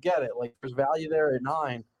future. I get it. Like there's value there at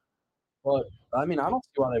 9, but I mean, I don't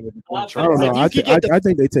see why they would. Well, I don't know. If you could get I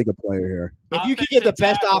think they take a player here. If you could get the Offensive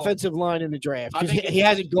best tackle. offensive line in the draft, I because think he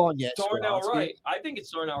hasn't gone yet. Darnell Skronsky. Wright. I think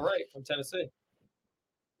it's Darnell Wright from Tennessee.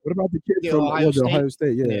 What about the kid Yeah, from Ohio State. Ohio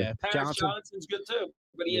State? Yeah. Yeah, Paris Johnson. Johnson's good too,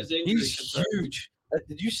 but he has injury He's concerns. huge.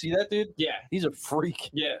 Did you see that, dude? Yeah, He's a freak.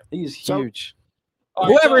 yeah. He's So- huge. All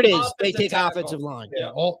right, Whoever so it is, they offensive take tackle. offensive line. Yeah,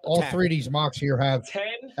 all Tackle. three of these mocks here have 10.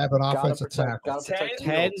 an offensive tackle. Gotta protect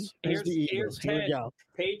 10 Fields. is the Here's Eagles. Here we 10. go.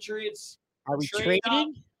 Patriots Are we Trade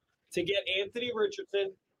trading? to get Anthony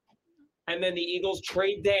Richardson, and then the Eagles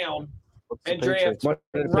trade down What's the and draft Patriots? What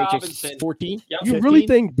are the Patriots? Robinson. 14? Yep. You 15? really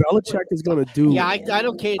think Belichick is going to do Yeah, I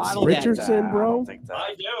don't care. I see don't that. think Richardson, that. bro? I don't think that.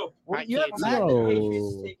 I do. Well, I you have can't Mac.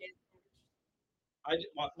 No.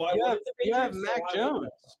 Why You have- did the you have Patriots Mac so high? Jones.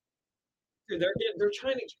 Dude, they're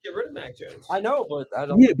trying to get rid of Mac Jones. I know, but I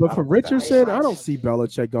don't. Yeah, but I for don't think that Richardson, I happens. don't see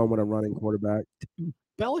Belichick going with a running quarterback.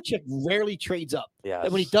 Belichick rarely trades up. Yeah.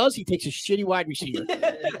 And when he does, he takes a shitty wide receiver.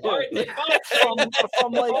 All right, they- fine.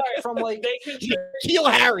 from like they can trade. Keel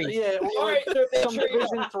Harry. yeah, All right, so they some trade.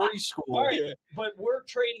 Division 3 school. All right, but we're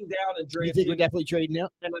trading down and You drafting, think we're definitely trading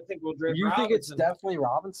out? and I think we'll draft. You think it's Robinson. definitely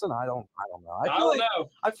Robinson? I don't know. I I feel don't like know.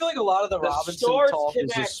 I feel like a lot of the The Robinson stars talk is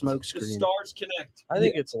connect. just smoke The screen. stars connect. I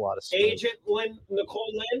think it's a lot of smoke. Agent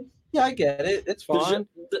Nicole Lynn. Yeah, I get it. It's fine.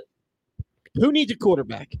 Who needs a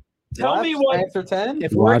quarterback? Tell me Left what. after 10.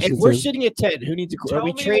 If we're Washington. sitting at 10, who needs a quarterback? Are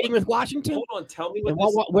we Tell me trading with Washington? Hold on. Tell me And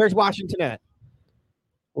what. where's Washington at?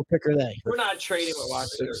 What pick are they? We're not trading with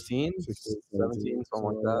Washington. 16, 17,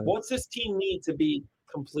 something like that. What's this team need to be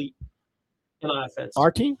complete in offense? Our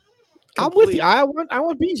team? I'm with you. I want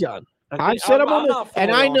Bijan. I said I'm on not it,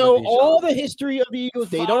 and fully I on know Bijan. all the history of the Eagles.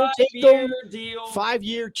 They don't take them 5-year deal.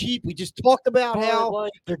 5-year cheap. We just talked about But, how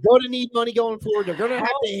like, they're going to need money going forward. They're going to have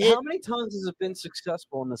to hit. how many times has it been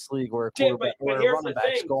successful in this league where a Yeah, quarterback, but where a here's running the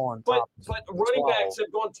back's thing. gone But top? running 12. backs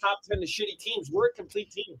have gone top 10 to shitty teams. We're a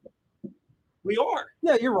complete team. We are.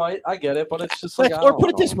 Yeah, you're right. I get it, but it's just Let's- like or put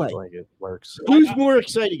it this I don't way. like it works. Who's more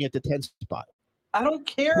exciting at the 10th spot? I don't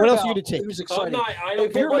care. What else about are you to take? Who's I'm exciting? not. I don't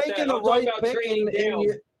If care you're about making that. the I'm talking right about pick trading and down.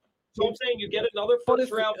 you, So I'm saying you get another But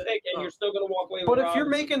first if- round pick and you're still going to walk away but with if you're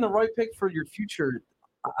Robinson. making the right pick for your future,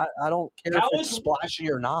 I don't care How if it's is-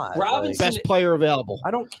 splashy or not. Robinson- Best player available.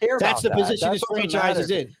 I don't care. That's the about that. position That this doesn't franchise matter.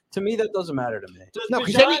 is in. To me, that doesn't matter to me. Does No,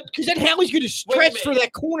 because Bijan- then Howie's going to stretch for minute.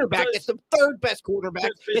 that cornerback. Does- That's the third best quarterback.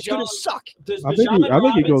 does It's going Bijan- to suck. does I think he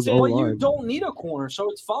Bijan goes Robinson- O But you line. don't need a corner,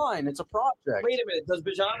 so it's fine. It's a project. Wait a minute. Does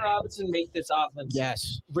Bijan Robinson make this offense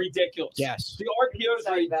Yes. ridiculous? Yes. The RPOs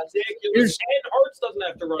are ridiculous. Here's- And Hurts doesn't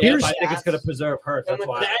have to run. Here's- I think it's going to preserve Hurts. That's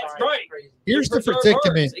why. That's right. Here's the preserve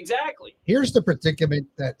predicament. Hurts. Exactly. Here's the predicament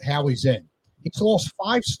that Howie's in. He's lost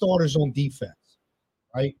 5 starters on defense,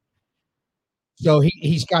 right? So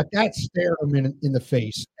he's got that stare him in the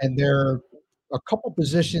face, and there are a couple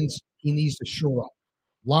positions he needs to shore up: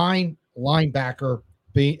 line, linebacker,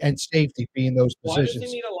 and safety being those Why does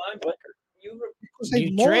positions. he need a linebacker? Because they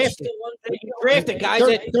You lost. drafted. You drafted guys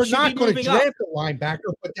that They're should not be going to moving up. draft a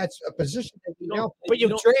linebacker, but that's a position that we know. But you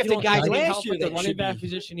drafted guys need last year that should be.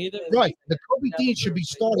 position either. Right. The Kobe Dean should be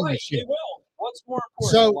starting Right, this he year. will. What's more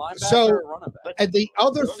So- important, linebacker so- or running back? And the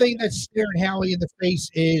other thing that's staring Howie in the face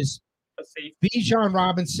is A safety. Bijan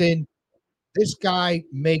Robinson. This guy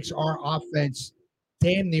makes our offense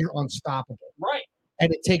damn near unstoppable. Right.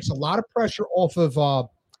 And it takes a lot of pressure off of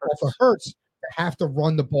Hurts to have to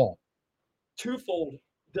run the ball. Twofold.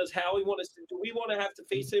 Does Howie want us to? Do we want to have to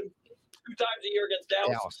face him 2 times a year against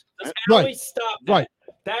Dallas? Does Right. Howie stop that? Right.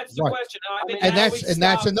 That's the Right. question. I think And Howie that's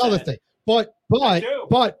stops another that. thing.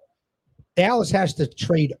 But Dallas has to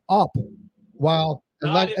trade up while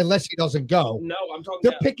unless he doesn't go. No, I'm talking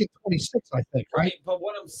They're about picking 26, I think, right? right. But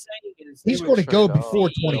what I'm saying is He's going to go before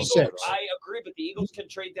the Eagles- 26. I agree, but the Eagles can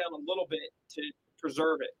trade down a little bit to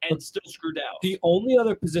preserve it and still screw Dallas. The only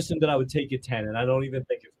other position that I would take at 10, and I don't even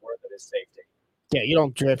think it's worth it, is safety. Yeah, you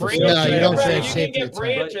don't draft. Branch, No, you don't right, trade you can safety get at 10.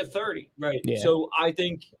 Branch at 30. Right. Yeah. So I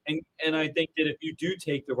think, and I think that if you do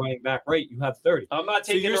take the running back, right, you have 30. I'm not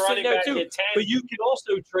So taking you're the running sitting there back too, at 10. But you can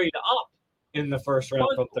also trade up in the first round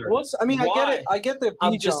from 30. I mean, I get Why? it. I get the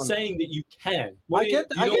I'm Bijan. just saying that you can. I get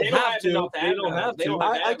You don't it. have to. enough They don't have They to. don't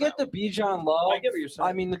have I get the Bijan love. I get what you're saying.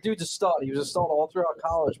 I mean, the dude's a stud. He was a stud all throughout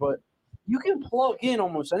college, but you can plug in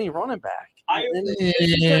almost any running back.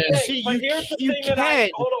 Yeah. See, But here's the you thing can,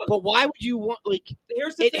 that hold on. but why would you want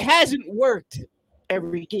Here's the it thing, hasn't worked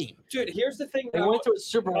every game. dude. Here's the thing. They That went to a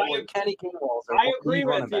Super Bowl with Kenny Gainwell. I agree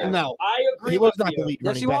with you. No, I agree he was with not you. the lead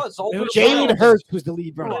Yes, he running back. was. Ultimate Jalen Playoffs. Hurts was the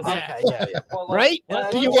lead running Oh, back. okay, yeah. Well, Right? yeah,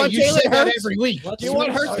 Do you let's- want You say Jalen that Hurts? every week. Do you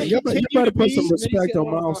want Hurts to You continue better to put be some respect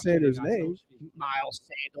on Miles Sanders' name. Miles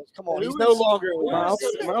Sanders? Come on, he's no longer.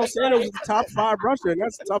 Miles Sanders is the top 5 rusher, and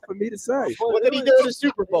that's tough for me to say. What did he do in the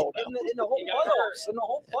Super Bowl? In the whole He got playoffs, in the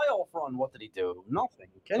whole playoff run, what did he do? Nothing.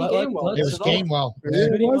 Kenny Let- Gainwell. It was did it all. Gainwell.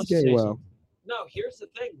 Yeah, it was Gainwell. No, here's the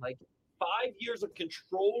thing. Like 5 years of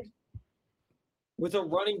controlled with a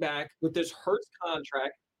running back with this Hurts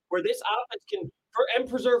contract, where this offense can and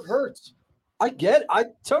preserve Hurts. I get. I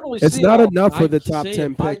totally. It's see not all- enough for I the see top it.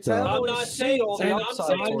 10 I pick, tell- though. I'm really not see saying, all the and I'm upside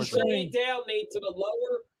saying towards it. trade down, Nate, to the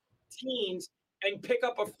lower teams and pick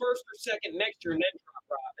up a first or second next year and then drop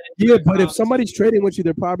Rob. Yeah, but if somebody's trading with you,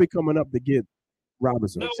 they're probably coming up to get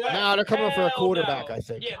Robinson. No way. No, they're coming for a Hell quarterback, no. I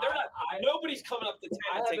think. Yeah, they're not. Nobody's coming up to 10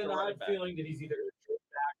 I and have taking an a running odd back. feeling that he's either a trade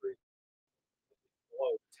back or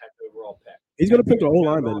below 10th overall pick. He's going to pick the whole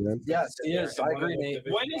lineman, man. Yes, he is. I agree, Nate.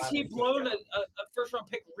 When has he blown a first round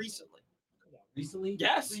pick recently? Recently?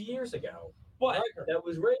 Yes. 3 years ago. What? That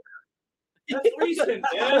was Rick. That's recent,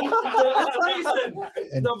 man. That's recent.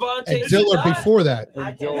 And Devontae Dillard Smith. before that.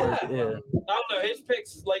 And Dillard, yeah. I don't know. His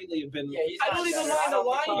picks lately have been. he's I don't not even bad.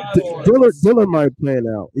 mind the line. Dillard might plan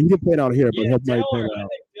out. He didn't plan out here, but Yeah, he might Dillard, plan I out.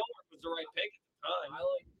 think Dillard was the right pick at the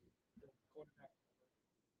time.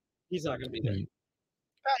 He's not going to be there.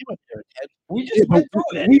 We Yeah, just but went through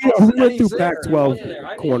it. we He wasn't went through there. Pac-12 Wasn't there.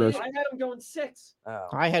 I corners. I had him going 6. Oh.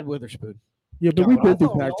 I had Witherspoon. Yeah, but we've I been through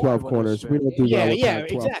thought we all Pac-12 had corners. We Witherspoon. don't do Yeah, well with yeah,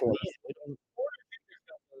 Pac-12 exactly. corners.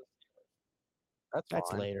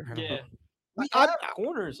 That's fine. later. Yeah. We have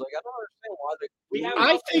corners. Like, I don't understand why they. We have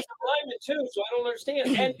I an think- offensive lineman too, so I don't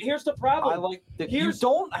understand. And here's the problem. I like that. You Here's-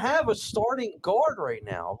 don't have a starting guard right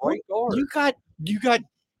now. Right guard. You got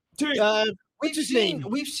Dude, what's his name?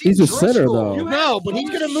 We've seen He's a center, Driscoll. though. You No, have but he's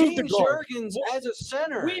Fuller, gonna move the Shane guard. Jurgens as a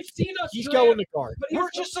center. We've seen us. He's draft- going to guard. But We're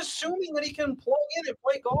here's just assuming that he can plug in and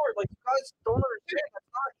play guard. Like, you guys don't understand. That's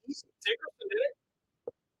not easy. Dickerson did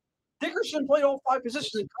it. Dickerson played all 5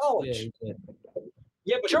 positions in college.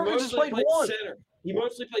 Yeah, but Jurgens he has mostly played played one. center. He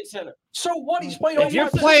mostly played center. So what? He's played all If you're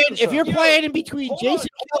 5 playing, positions. if you're Yo, playing in between hold Jason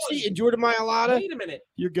on, hold Kelsey and Jordan Mailata, Wait a minute.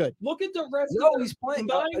 you're good. Look at the rest No, of he's playing.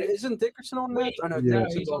 Minus- Isn't Dickerson on that? Wait. I know Yeah.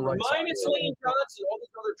 Dickerson's on the right side. minus Lane Johnson, all these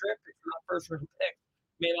other draft picks are not first round pick.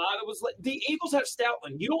 Mailata was the Eagles have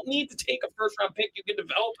Stoutland. You don't need to take a first round pick. You can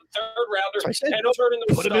develop a third rounder So I said, and turn into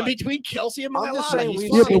a Put him in stud. between Kelsey and I'm just Mailata. saying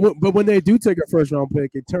He's we- Yeah, fine. but when they do take a first round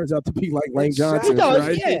pick, it turns out to be like Lane Johnson, He does,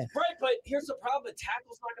 right? yeah. Right, but here's the problem: the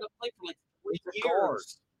tackle's not going to play for like 3 It's a guard.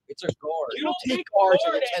 years. It's a guard. You don't take take guards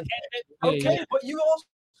guard in the and- 10th Okay, but you also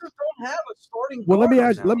don't have a starting. Well, let me guard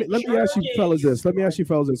ask now. let me ask you fellas this. Let me ask you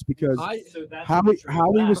fellas this because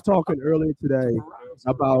Howie was talking earlier today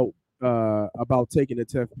about taking the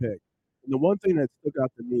 10th pick. And the one thing that stuck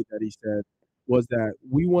out to me that he said was that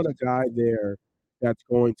we want a guy there that's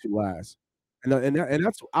going to last. And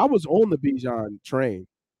that's I was on the Bijan train,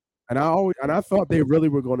 and I thought they really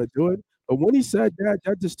were going to do it. But when he said that,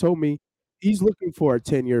 that just told me he's looking for a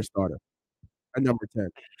 10-year starter, a number 10,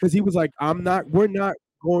 because he was like, we're not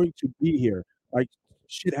going to be here. Like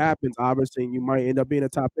shit happens, obviously, and you might end up being a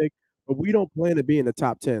top pick, but we don't plan to be in the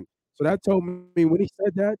top 10. So that told me when he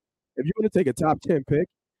said that, if you're going to take a top 10 pick,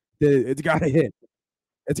 then it's got to hit.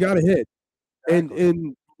 It's got to hit. And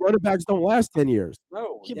running backs don't last 10 years.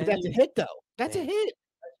 No, Yeah, but that's a hit, though. That's a hit.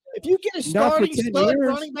 If you get a Not for starting 10 stud years.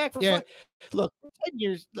 running back for Yeah. look, 10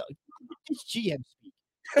 years, look, it's GM speak.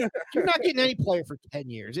 You're not getting any player for 10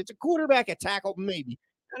 years. It's a quarterback, a tackle, maybe.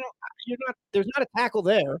 There's not a tackle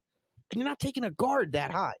there, and you're not taking a guard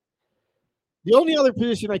that high. The only other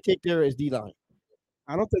position I take there is D-line.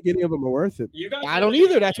 I don't think any of them are worth it. You guys I don't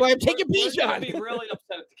either. That's why I'm taking We're gonna Bijan. be really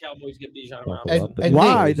upset if the Cowboys get Bijan And around.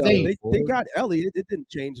 Why Nate, though? Nate, They got Elliott. It didn't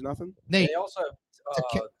change nothing. Nate, They also To have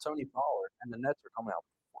ca- Tony Pollard, and the Nets are coming out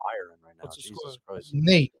firing right now. What's the Jesus score? Christ.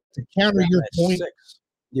 Nate, to counter your At point, 6.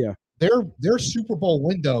 their Super Bowl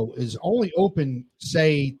window is only open,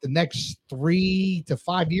 say, the next 3 to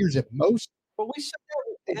 5 years at most. But we said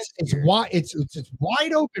that It's wide. It's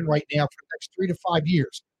wide open right now for the next 3 to 5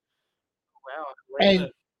 years. Wow. And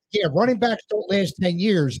yeah, running backs don't last 10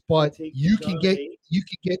 years, but you can get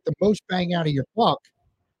the most bang out of your buck.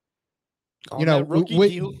 On that rookie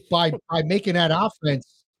deal. by making that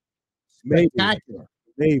offense Maybe. spectacular.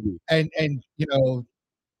 Maybe. And I'm Oh,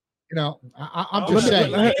 just no,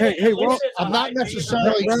 saying. but Hey, Lynch Ron- is a I'm not high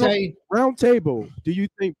necessarily beater. saying Round table. Do you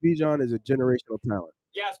think Bijan is a generational talent?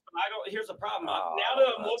 Yes, but I don't. Here's the problem. Oh, Now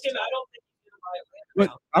that I'm looking, I don't think he's But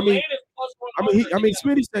I mean, Landon plus 100.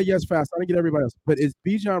 Smitty said yes fast. I didn't get everybody else. But is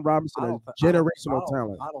Bijan Robinson a generational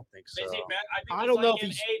talent? I don't think so. Is he I think I he's don't know like if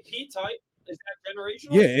an AP type. Is that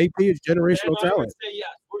generational? Yeah, AP is generational Then I would talent. say yes.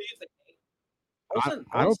 What do you think?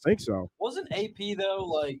 I don't think so. Wasn't AP though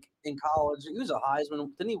like in college? He was a Heisman.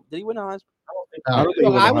 Did he win a Heisman? I don't think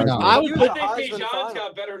he I won would- a Heisman. I I would would put think Heisman Bijan's final.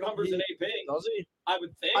 got better numbers than AP. Does he? I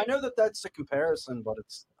would think. I know that's a comparison, but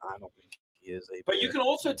I don't think he is AP. But you can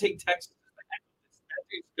also take Texas.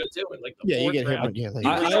 It's good too. In like the Yeah, you fourth get him. round. Yeah,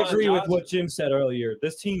 I agree with what Jim said earlier.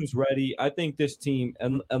 This team's ready. I think this team,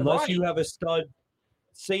 and unless you have a stud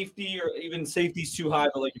safety or even safety's too high,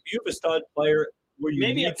 but like if you have a stud player where you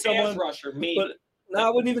Maybe a need pass someone, rusher. Maybe but no, I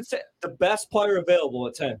wouldn't even say the best player available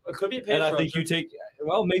at 10. it could be a pass And I rusher. think you take,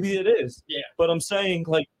 well, maybe it is. Yeah. But I'm saying,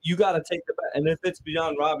 like, you got to take the bet. And if it's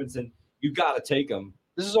Bijan Robinson, you got to take him.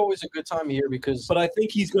 this is always a good time of year because But I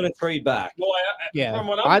think he's going to trade back. Well, Yeah. From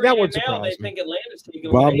what That I'm reading wouldn't now, surprise they me. think Atlanta's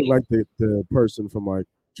taking Bob away. looked like the person from like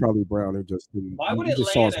Charlie Brown who just didn't. Why would you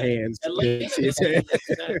just saw his Atlanta- hands. Atlanta See his doesn't hands.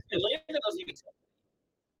 even.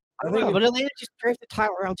 But Atlanta just drafted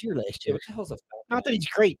Tyler Algier last year. What the hell's a Not that he's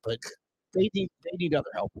great, but they need other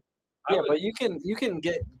help. yeah, but you can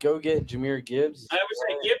go get Jahmyr Gibbs. I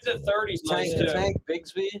would say Gibbs at 30 is nice too. Tank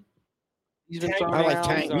Bigsby. He's been Tank- thrown I like around.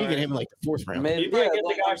 Tank. You get him in like the 4th round. Maybe, You might get the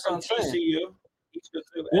like guy that's from what I'm saying. TCU. He's good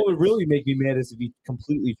too. What would really make me mad is if he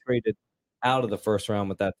completely traded out of the first round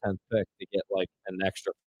with that 10th pick to get like an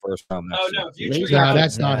extra first round. Oh next no! year. If you No, trade No, out,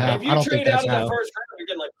 that's not if how. you I don't trade think out that's of the how. first round, you're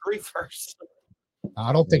getting like 3 firsts.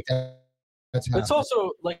 I don't think that's how. It's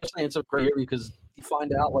also like I'm saying, it's a great year because you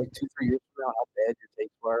find out like 2-3 years from now how bad your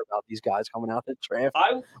takes were about these guys coming out the draft,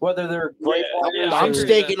 whether they're great. Yeah, players I I'm agree or- with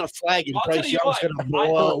staking a flag and I'll Bryce tell you Young's what, going to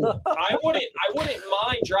blow. I wouldn't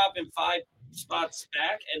mind dropping 5 spots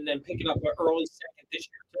back and then picking up an early second this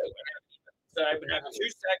year too. So I would have 2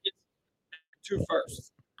 seconds, 2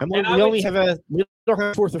 firsts. And And I we would- only have we don't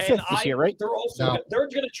have 4th or 5th this year, right? They're also No. they're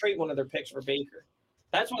going to trade one of their picks for Baker.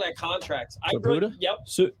 That's one of their contracts. For Buddha? Yep.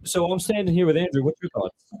 So I'm standing here with Andrew. What's your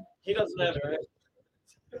thoughts? He doesn't have it.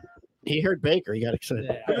 He heard Baker. He got excited.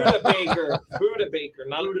 Buddha Baker. Buddha Baker.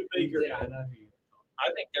 Not Buddha Baker. Yeah,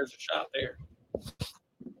 I think there's a shot there.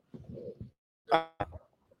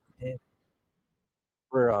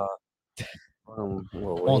 We're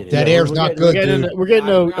Well, dead air's not good, dude. We're getting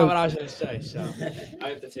I forgot what I was going to say. So I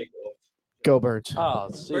have to take it off. Go Birds. Oh,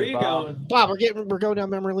 Where are you going? Bob, we're going down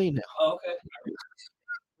memory lane now. Oh, okay.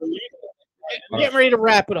 We're getting ready to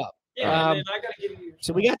wrap it up. Yeah, and then I got to give you.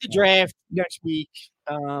 So we got the draft next week.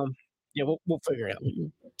 Yeah, we'll figure it out.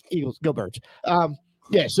 Eagles, go Birds.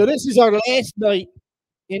 Yeah, so this is our last night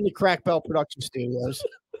in the Crack Bell Production Studios.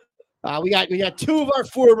 We got 2 of our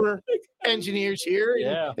former engineers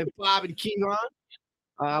here, and Bob and Keegan.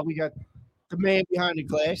 We got the man behind the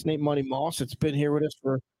glass, Nate Money Moss. That's been here with us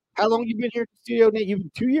for how long? You been here at the studio, Nate? You've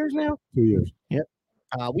been 2 years now. 2 years. Yep.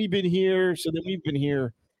 We've been here. So then we've been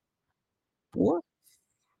here 4,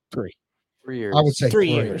 3. 3 years. I would say 3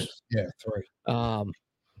 3 years. Yeah, 3.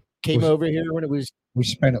 Came Was- over here when it was We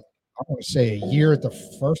spent, I want to say, a year at the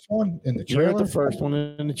first one in the year at trailer. the first one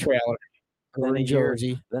in the trailer. Then Over a in year.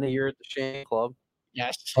 Jersey. Then a year at the Shane Club.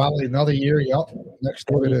 Yes. Probably another year. Yep. Next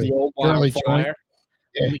door to The old early wildfire. joint.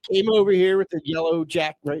 And we came over here with the yellow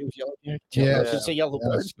jack, right? It was yellow jacket. Yeah. I should say yellow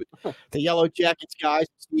Yes. birds, but the yellow jackets guys,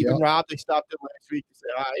 Steve and Yep. Rob, they stopped in last week to say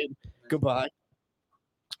hi and goodbye.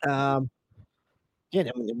 Yeah,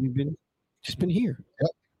 then we've just been here.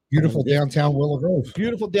 Beautiful downtown Willow Grove.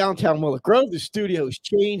 Beautiful downtown Willow Grove. The studio has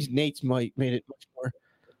changed. Nate's made it much more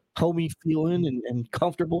homey feeling and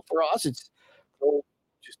comfortable for us. It's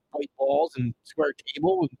just white walls and square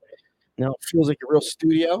table. And, it feels like a real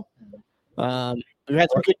studio. We've had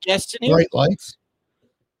some good guests in here. Bright lights.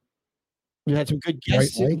 We had some good Bright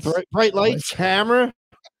guests. lights. Bright lights. Camera.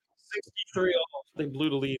 63 off. They blew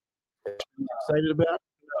the lead. Excited about.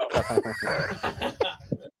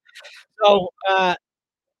 So,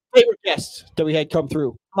 favorite guests that we had come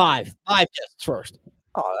through. Five guests first.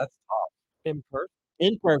 Oh, that's tough.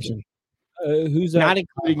 In person. Who's Not that?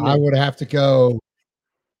 including I me. would have to go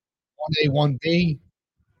 1A, 1B,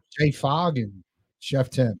 Jay Fogg, and Chef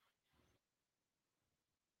Tim.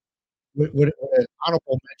 With an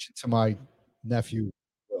honorable mention to my nephew,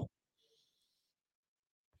 Will.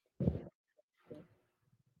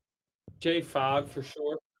 Jay Fogg for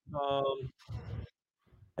sure.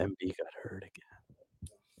 MB got hurt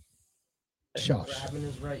again. Shush. Grabbing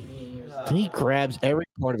his right knee. He grabs every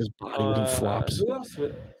part of his body when he flops. Who else?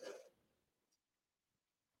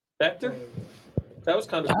 Vector? That was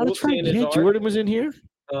kind of Oh, cool that's right. seeing his Yeah, art. Jordan was in here.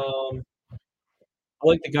 I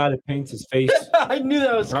like the guy that paints his face. I knew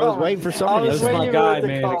that was I coming. was waiting for I somebody. was That's else. my waiting guy, for it to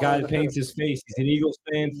man. The come. guy that paints his face. He's an Eagles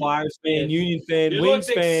fan, Flyers fan, Union fan, You Wings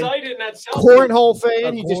looked fan, excited in that selfie. Cornhole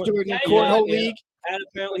fan. He A just corn- joined the Yeah, cornhole yeah. league. and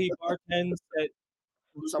apparently he bartends at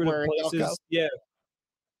Somewhere in lucrative Delco. places. Yeah.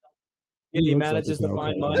 He He looks like manages a to Delco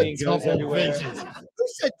find guy. money and goes Double everywhere. visions. Who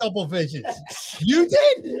said double visions? You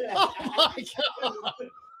did? Oh my god!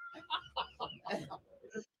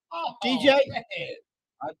 Oh, DJ? man.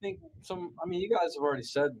 I think you guys have already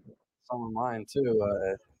said some of mine too.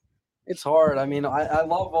 It's hard. I mean, I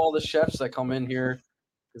love all the chefs that come in here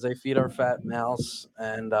because they feed our fat mouse,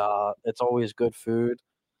 and it's always good food.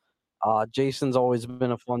 Jason's always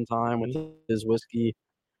been a fun time with his whiskey.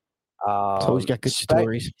 He's always got good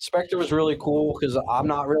stories. Spectre was really cool because I'm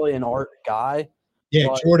not really an art guy, Yeah,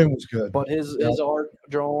 But- Jordan was good. but his art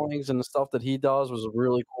drawings and the stuff that he does was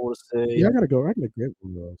really cool to see. Yeah, I gotta go. I gotta get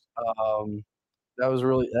one of those.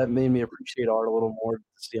 That made me appreciate art a little more to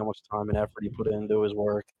see how much time and effort he put into his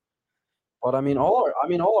work. But I mean, all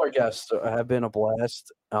our guests have been a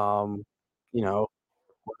blast.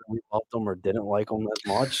 Whether we loved them or didn't like them as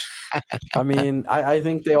much. I mean, I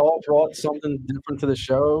think they all brought something different to the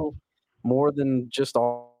show, more than just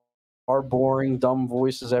our boring, dumb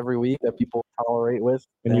voices every week that people tolerate with.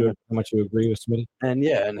 And how much you agree with Smitty?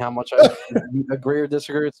 And how much I agree or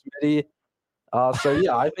disagree with Smitty. So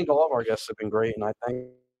yeah, I think all of our guests have been great, and I thank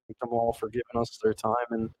them all for giving us their time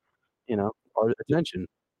and our attention.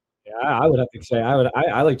 Yeah, I would have to say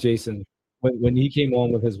I like Jason when he came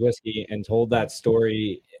on with his whiskey and told that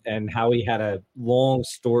story and how he had a long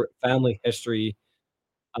family history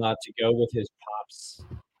to go with his pops.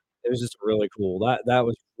 It was just really cool. That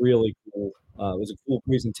was really cool. It was a cool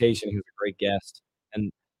presentation. He was a great guest,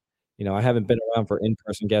 and I haven't been around for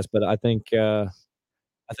in-person guests, but I think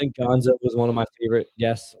Gonzo was one of my favorite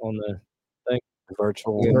guests on the thing.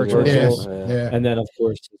 Virtual. Yes, Yeah. yeah. And then, of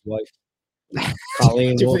course, his wife,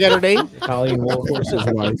 Colleen. Did you forget her name? Colleen Wolf, of course, his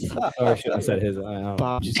wife. Oh, I shouldn't have said his. I don't know.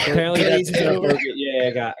 Bob. Just Apparently, Kenny's that's over. yeah.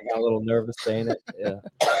 I got a little nervous saying it. Yeah,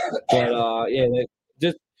 but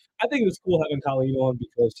I think it was cool having Colleen on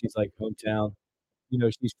because she's like hometown.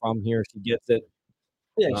 She's from here. She gets it.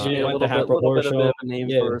 Yeah, She she made a went little to bit, Hampton little bit Horse of Show. a name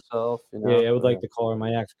Yeah. for herself. Yeah, I would like to call her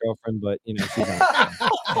my ex-girlfriend, but she's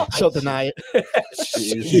not. She'll deny it.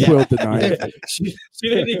 She will deny it. she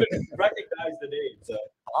didn't even recognize the name. So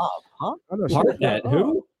Bob, huh? I know she- Hartnett,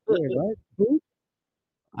 who? Yeah, right? Who?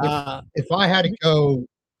 If I had to go,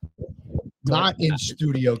 not in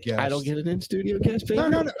studio guest. I don't get it in studio guest. No,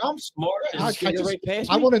 no, no. I'm Smart. I Skip just- right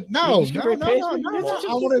past I me? want to You no, skip no, right no, past no, me? no, No, no. just-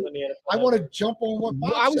 I want to jump on what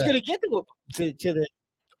Bob I was said. going to get to the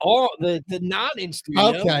not in studio.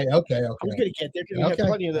 Okay. I was going to get there because we have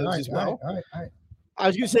plenty of those as well. All right. I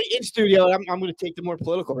was going to say in studio. I'm going to take the more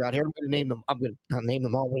political route here. I'm going to name them. I'm going to not name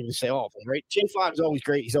them all. I'm going to say all of them. Right? Jay Fogg's always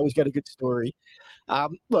great. He's always got a good story.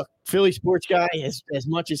 Look, Philly sports guy. As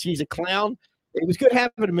much as he's a clown, it was good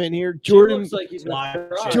having him in here. Jordan looks like he's gonna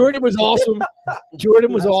cry. Jordan was awesome.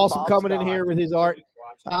 Jordan was That's awesome Bob's coming in guy. here with his art.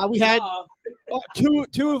 We had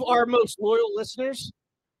two of our most loyal listeners,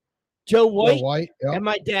 Joe White White. Yep. and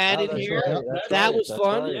my dad Oh, in that's here. right, that's That right, was that's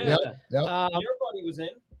fun. right. Yeah. Yep. Yep. Um, Your buddy was in.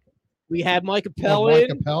 we had Mike Oh, Appel Mike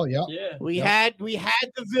in. Appel. Yep. Yeah. We had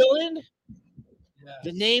the villain,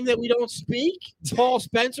 the name that we don't speak, Paul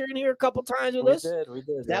Spencer in here a couple times with us. We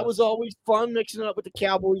did. That was always fun mixing it up with the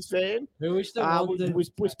Cowboys fan.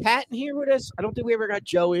 Was Pat in here with us? I don't think we ever got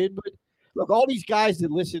Joe in, but look, all these guys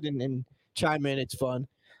that listen and chime in, it's fun.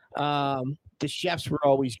 The chefs were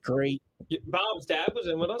always great. Bob's dad was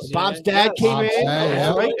in with us. Bob's dad came Bob's in. dad,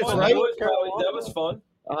 That's yeah. right. That's right. That was fun.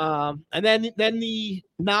 And then the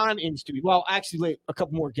non-in studio. Well, actually, a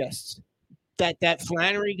couple more guests that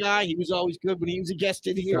Flannery guy. He was always good when he was a guest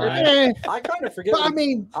in here. Right. Eh, I kind of forget. but I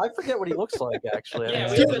mean, I forget what he looks like actually. Yeah,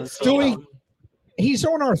 I we mean, haven't it's- do we- seen him. he's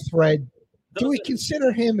on our thread. Do we Doesn't-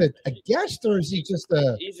 consider him a guest, or is he just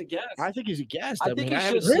a? He's a guest. I think he's a guest. I I, think mean, he I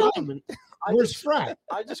haven't should- seen Really? him. I Where's just, Frat?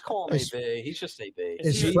 I just call him Is- AB. He's just AB.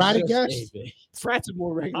 Is he Frat a Just guest? AB. Frat's a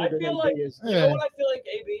more regular I than feel AB like is. you know what I feel like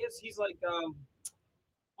AB is. He's like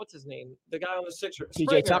what's his name? The guy on the Sixers.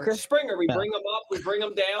 PJ Tucker? Springer. We No. bring him up. We bring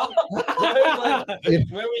him down. Right? Like, Yeah.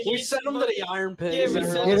 when We send him to the iron pit. Yeah, we every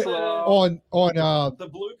send once him in a to- while. on the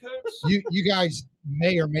blue coats. you guys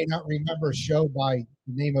may or may not remember a show by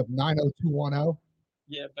the name of 90210.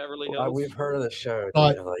 Yeah, Beverly Hills. We've heard of the show.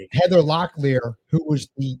 But- dude, like- Heather Locklear, who was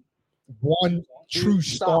the one true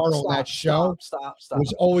Stop, star on stop, that show, Stop.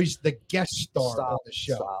 was always the guest star Stop on the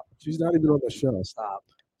show. Stop. She's not even on the show. Stop.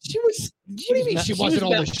 She was. What do you mean she wasn't on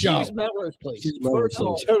the She show? was Melrose Place. She's Melrose First of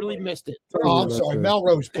all, Place. totally missed it. Oh, I'm sorry,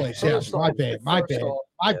 Melrose Place. Yes, First my off- bad, my first bad, off,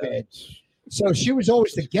 my yeah. bad. So she was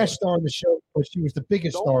always the guest star on the show, but she was the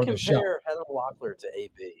biggest star Don't on the show. compare Heather Locklear to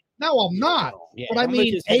AB. No, I'm not. Yeah, But I how much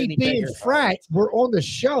mean, is Head any AB bigger? and Frat were on the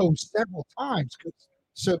show several times.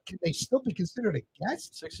 So can they still be considered a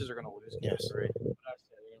guest? Sixers are going to lose. Yes. Three.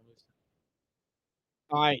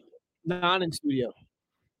 All right, non in studio.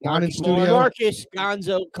 Not in studio. Marcus,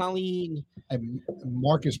 Gonzo, Colleen. And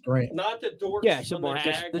Marcus Grant. Not the dorks Yeah, so from the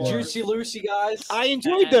Marcus- The Jaguars. Juicy Lucy guys. I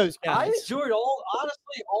enjoyed those I guys. enjoyed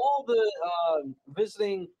all the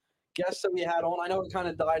visiting guests that we had on. I know it kind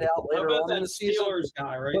of died out How later about on in that the season, Steelers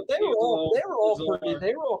guy, right? but they were all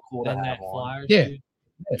cool to And have that on. Flyers. Yeah.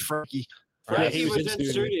 dude. Frankie. Yeah, Yeah, he was in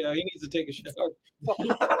studio. He needs to take a shower.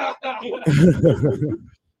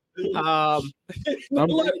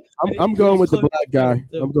 I'm going with the black guy.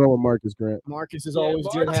 I'm going with Marcus Grant. Marcus is Yeah, always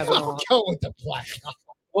good Marcus- having on. Go with the black.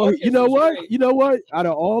 Well, Marcus you know was what? great. You know what? Out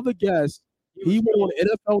of all the guests, he went on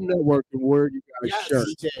NFL Network and wore you guys' Yes, shirt.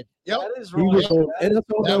 he did. Yep. That is He right. was on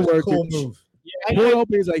NFL That was a Network. cool and move. pulled up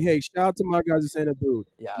and he's like, "Hey, shout out to my guys at Santa Booth.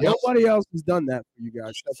 Yeah. Yep. Nobody else has done that for you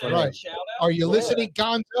guys." That's Send right. Right. a shout out. Are you listening,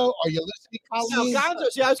 Gonzo? Are you listening, Now, Colleen? Gonzo,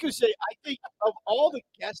 see, I was going to say, I think of all the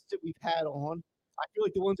guests that we've had on, I feel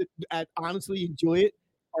like the ones that honestly enjoy it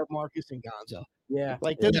are Marcus and Gonzo. Yeah.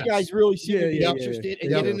 Like those Yes. guys really seem to be Yeah, yeah, interested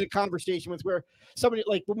and yeah. get into conversation with where somebody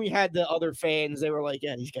like when we had the other fans, they were like,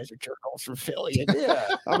 "Yeah, these guys are jerk offs from Philly." And Yeah.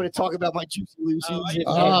 I'm going to talk about my juicy Lucy's and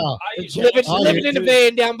Ah, living, Oh, living you- in the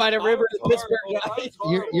van down by the I river, was the Pittsburgh horrible. I guy.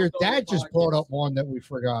 was your horrible dad those just brought podcasts. up one that we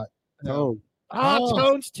forgot. No. Oh, Oh.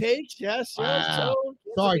 Tones takes, yes, Wow. Tone.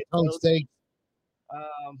 Yes, Sorry, yes, Tone Tones. Steak.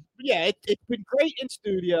 But yeah, it's been great in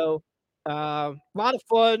studio. A lot of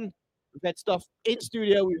fun. We've had stuff in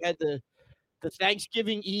studio. We've had the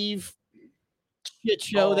Thanksgiving Eve shit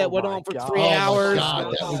show Oh that went my on for God. 3 Oh my hours.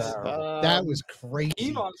 God, that was- Um, That was crazy.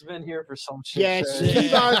 Evon's been here for some shit. yes, show.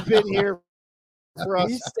 Yvonne's been here for us.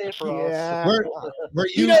 He's stayed for us. Yeah. Were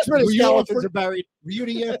He you, knows where the were you, on skeletons for, are buried. were you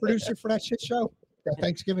the producer for that shit show? That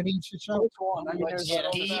Thanksgiving Eve shit show? Which one? I mean, there's Steve, I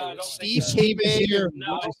don't think Steve so. came was in. here.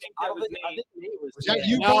 No, I think I that don't was think, I Nate. think Nate was Was that there.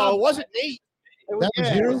 you, No, Bob? it wasn't Nate. It That was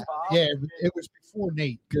yeah, you? it was Bob. Yeah, it was before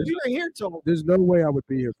Nate. Because we were here till There's no way I would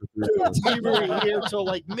be here for 3 hours. we were here till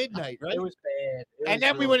like midnight, right? It was bad. It And was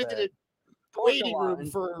then we real went into bad. the waiting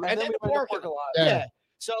room for, and and then we the went to parking parking lot. Yeah. Yeah.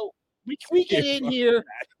 So we get in here.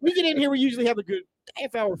 We get in here. We usually have a good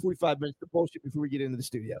half hour, 45 minutes to bullshit before we get into the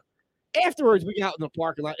studio. Afterwards, we get out in the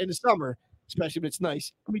parking lot in the summer, especially when it's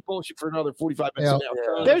nice. We bullshit for another 45 minutes. Yeah. An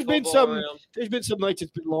hour. Yeah. There's been Football some- around. There's been some nights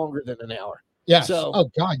it's been longer than an hour. Yes. So- Oh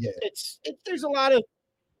God, yeah. There's a lot of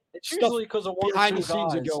It's Stuff usually because of one or behind two the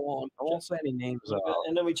scenes that guys. go on. I won't say any names.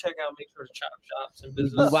 And then we check out, make sure to chop shops and We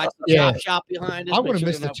business. watch the Yeah. chop shop behind us. I make would have sure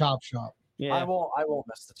missed they're the not- chop shop Yeah. I won't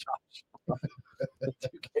miss the chop.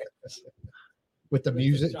 Who cares? with the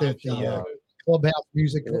music, the shop. clubhouse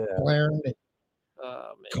music Yeah. blaring, and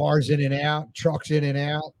Man. cars in and out, trucks in and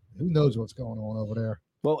out. Who knows what's going on over there?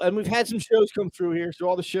 Well, and we've had some shows come through here. So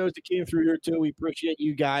all the shows that came through here too, we appreciate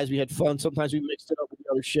you guys. We had fun. Sometimes we mixed it up with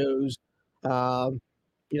the other shows.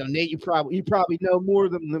 Nate, you probably know more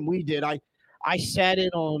than we did. I sat in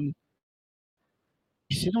on.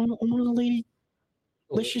 On one of the Lady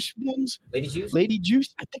Licious ones, Lady Juice. Lady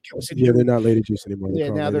Juice. I think I was in Yeah, here. they're not Lady Juice anymore. Yeah,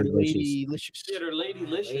 called now they're Licious. Lady Licious. Get her lady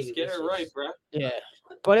licious. Get her right, bro. Yeah,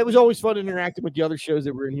 but it was always fun interacting with the other shows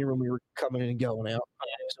that were in here when we were coming in and going out.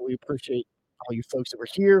 So we appreciate all you folks that were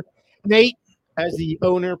here. Nate, as the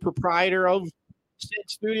owner proprietor of Sid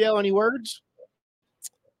Studio, any words?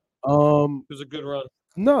 It was a good run.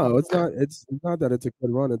 No, it's not. It's not that it's a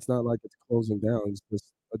good run. It's not like it's closing down. It's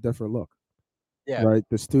just a different look. Yeah. Right.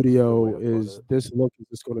 The studio Good way to put is it. this look is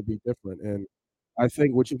just going to be different, and I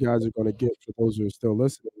think what you guys are going to get for those who are still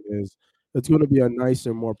listening is it's going to be a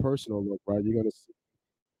nicer, more personal look, right? You're going to see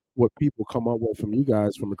what people come up with from you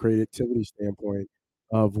guys from a creativity standpoint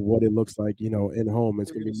of what it looks like, in home.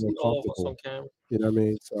 It's going to be more All of us comfortable. on camera. You know what I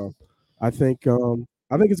mean? So I think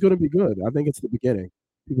it's going to be good. I think it's the beginning.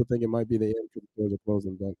 People think it might be the end because the doors are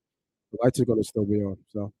closing, but the lights are going to still be on.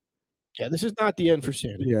 So Yeah, this is not the end for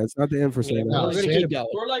Santa. yeah, it's not the end for Santa. No, We're going to Santa- keep going.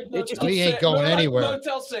 We're like It just- We ain't going anywhere.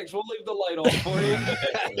 Motel 6. We'll leave the light on for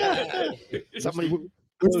you. Somebody,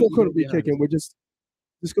 We're still going to be kicking. We're just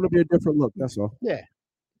going to be a different look. That's all.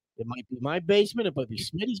 it might be my basement. It might be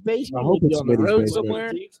Smitty's basement. I hope We'll be it's on the Smitty's road basement.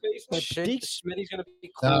 somewhere. Deke's basement. Deke's- Smitty's gonna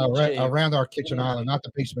be clean. No, and right, shaved. around our kitchen island, not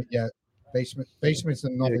the basement yet. Basement's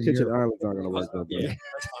in Yeah, another Kitchen year. Island's not going to work though. Yeah.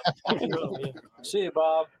 See you,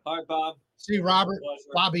 Bob. All right, Bob. See Robert,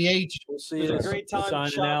 Bobby H. We'll see It's you. a great time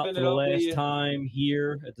Signing shopping. out for the It'll last be- time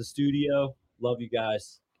here at the studio. Love you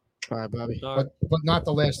guys. All right, Bobby. All right. But not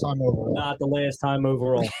the last time overall. Not the last time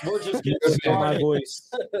overall. We're just getting Hear my started.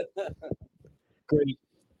 voice. Great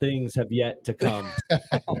things have yet to come.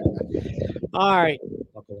 All right.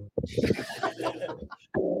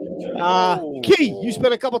 Key, you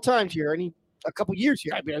spent a couple times here. A couple years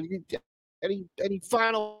here. I mean, any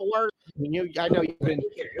final words? I mean, I know you've been.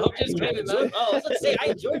 I'm just kidding. Oh, I was gonna say I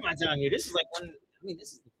enjoyed my time here. This is like one. I mean,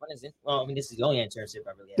 this is the funnest. Well, I mean, this is the only internship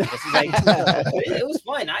I really had. This is like it was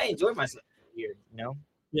fun. I enjoyed myself here.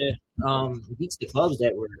 Yeah. It beats the clubs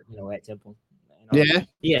that were at Temple.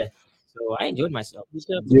 Yeah. So I enjoyed myself.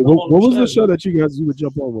 Yeah, what was the show that you would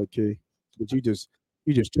jump on with, Key? But you just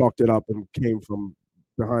chalked it up and came from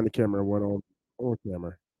behind the camera and went on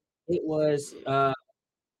camera. It was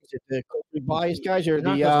Is it the culturally biased guys or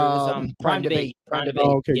not the culture, it was, prime debate? Prime debate.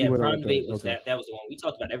 Oh, okay, Yeah, you went on prime that. debate was Okay. that was the one. We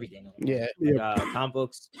talked about everything. Yeah. Like, Yeah, comic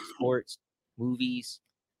books, sports, movies.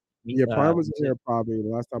 yeah. Prime was in here probably. The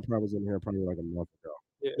last time Prime was in here probably like a month ago.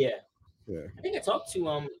 Yeah. Yeah. I think I talked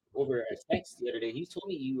to over at text the other day. He told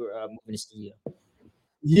me you were moving to studio.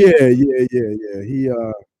 Yeah.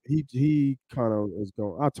 He kind of is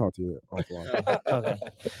going. I'll talk to you offline. Okay.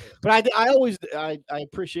 But I always I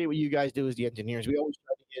appreciate what you guys do as the engineers. We always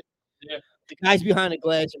try to get the guys behind the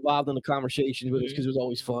glass involved in the conversations with us because it was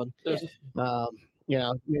always fun.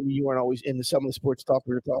 Maybe you weren't always into some of the sports stuff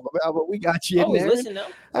we were talking about, but we got you in Always there. listen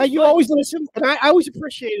though. You always listen, and I always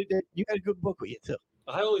appreciated that you had a good book with you too.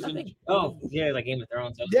 I always I think, yeah, like Game of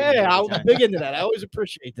Thrones. Yeah, I was big into that. I always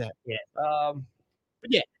appreciate that. Yeah. But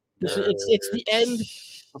yeah, it's the end.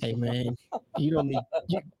 Hey man, you don't need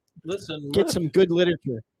listen. get some good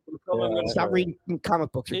literature. We're Stop reading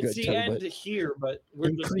comic books. Are It's good the too, end but here, but we're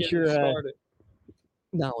just increase getting your, started.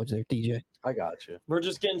 knowledge there, DJ. I got you. We're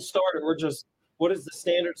just getting started. We're just what is the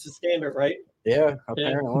standard? It's the standard, right? Yeah,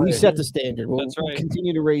 apparently. We set the standard. We'll That's right.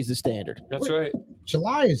 continue to raise the standard. That's right.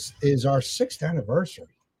 July is our 6th anniversary.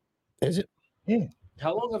 Is it?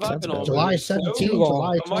 How long have I Sounds been good. on? July with this? 17, Two?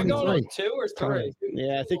 July Am I going on 23. 2 or 3?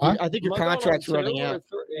 Yeah, Huh? I think your Am I going on contract's 2 running or out.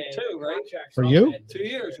 2, right? For you? 2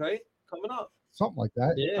 years, right? Coming up. Something like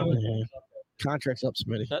that. Yeah, Yeah. Contract's up,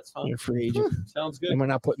 Smitty. that's fine. You're a free agent, Sounds good. and we're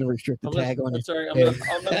not putting the restricted tag on you. That's all right. Yeah.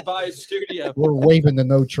 I'm gonna buy a studio. We're waiving the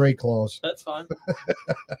no trade clause. That's fine.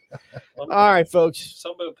 All right, folks.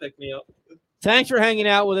 Somebody will pick me up. Thanks for hanging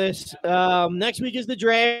out with us. Next week is the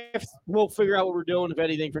draft. We'll figure out what we're doing, if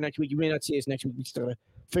anything, for next week. You may not see us next week. We still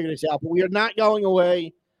figure this out, but we are not going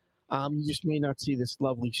away. You just may not see this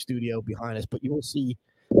lovely studio behind us, but you will see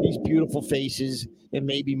these beautiful faces and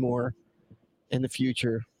maybe more in the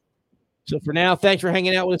future. So for now, thanks for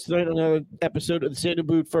hanging out with us tonight on another episode of the Santa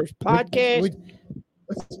Boot First podcast.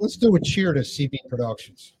 Let's do a cheer to CB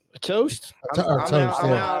Productions. A toast? A toast,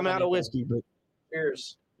 yeah. I'm out of whiskey, but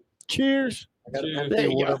Cheers. cheers. Cheers. There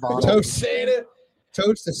you go. Toast Santa.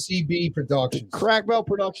 Toast to CB Productions. Crack Bell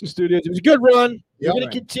Production Studios. It was a good run. We're Yep. going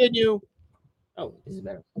to continue. Oh, this is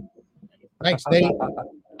better. Thanks, Nate.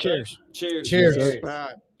 Cheers. Cheers. Cheers. All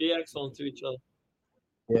right. Be excellent to each other.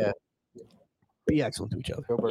 Yeah. Be excellent to each other. Go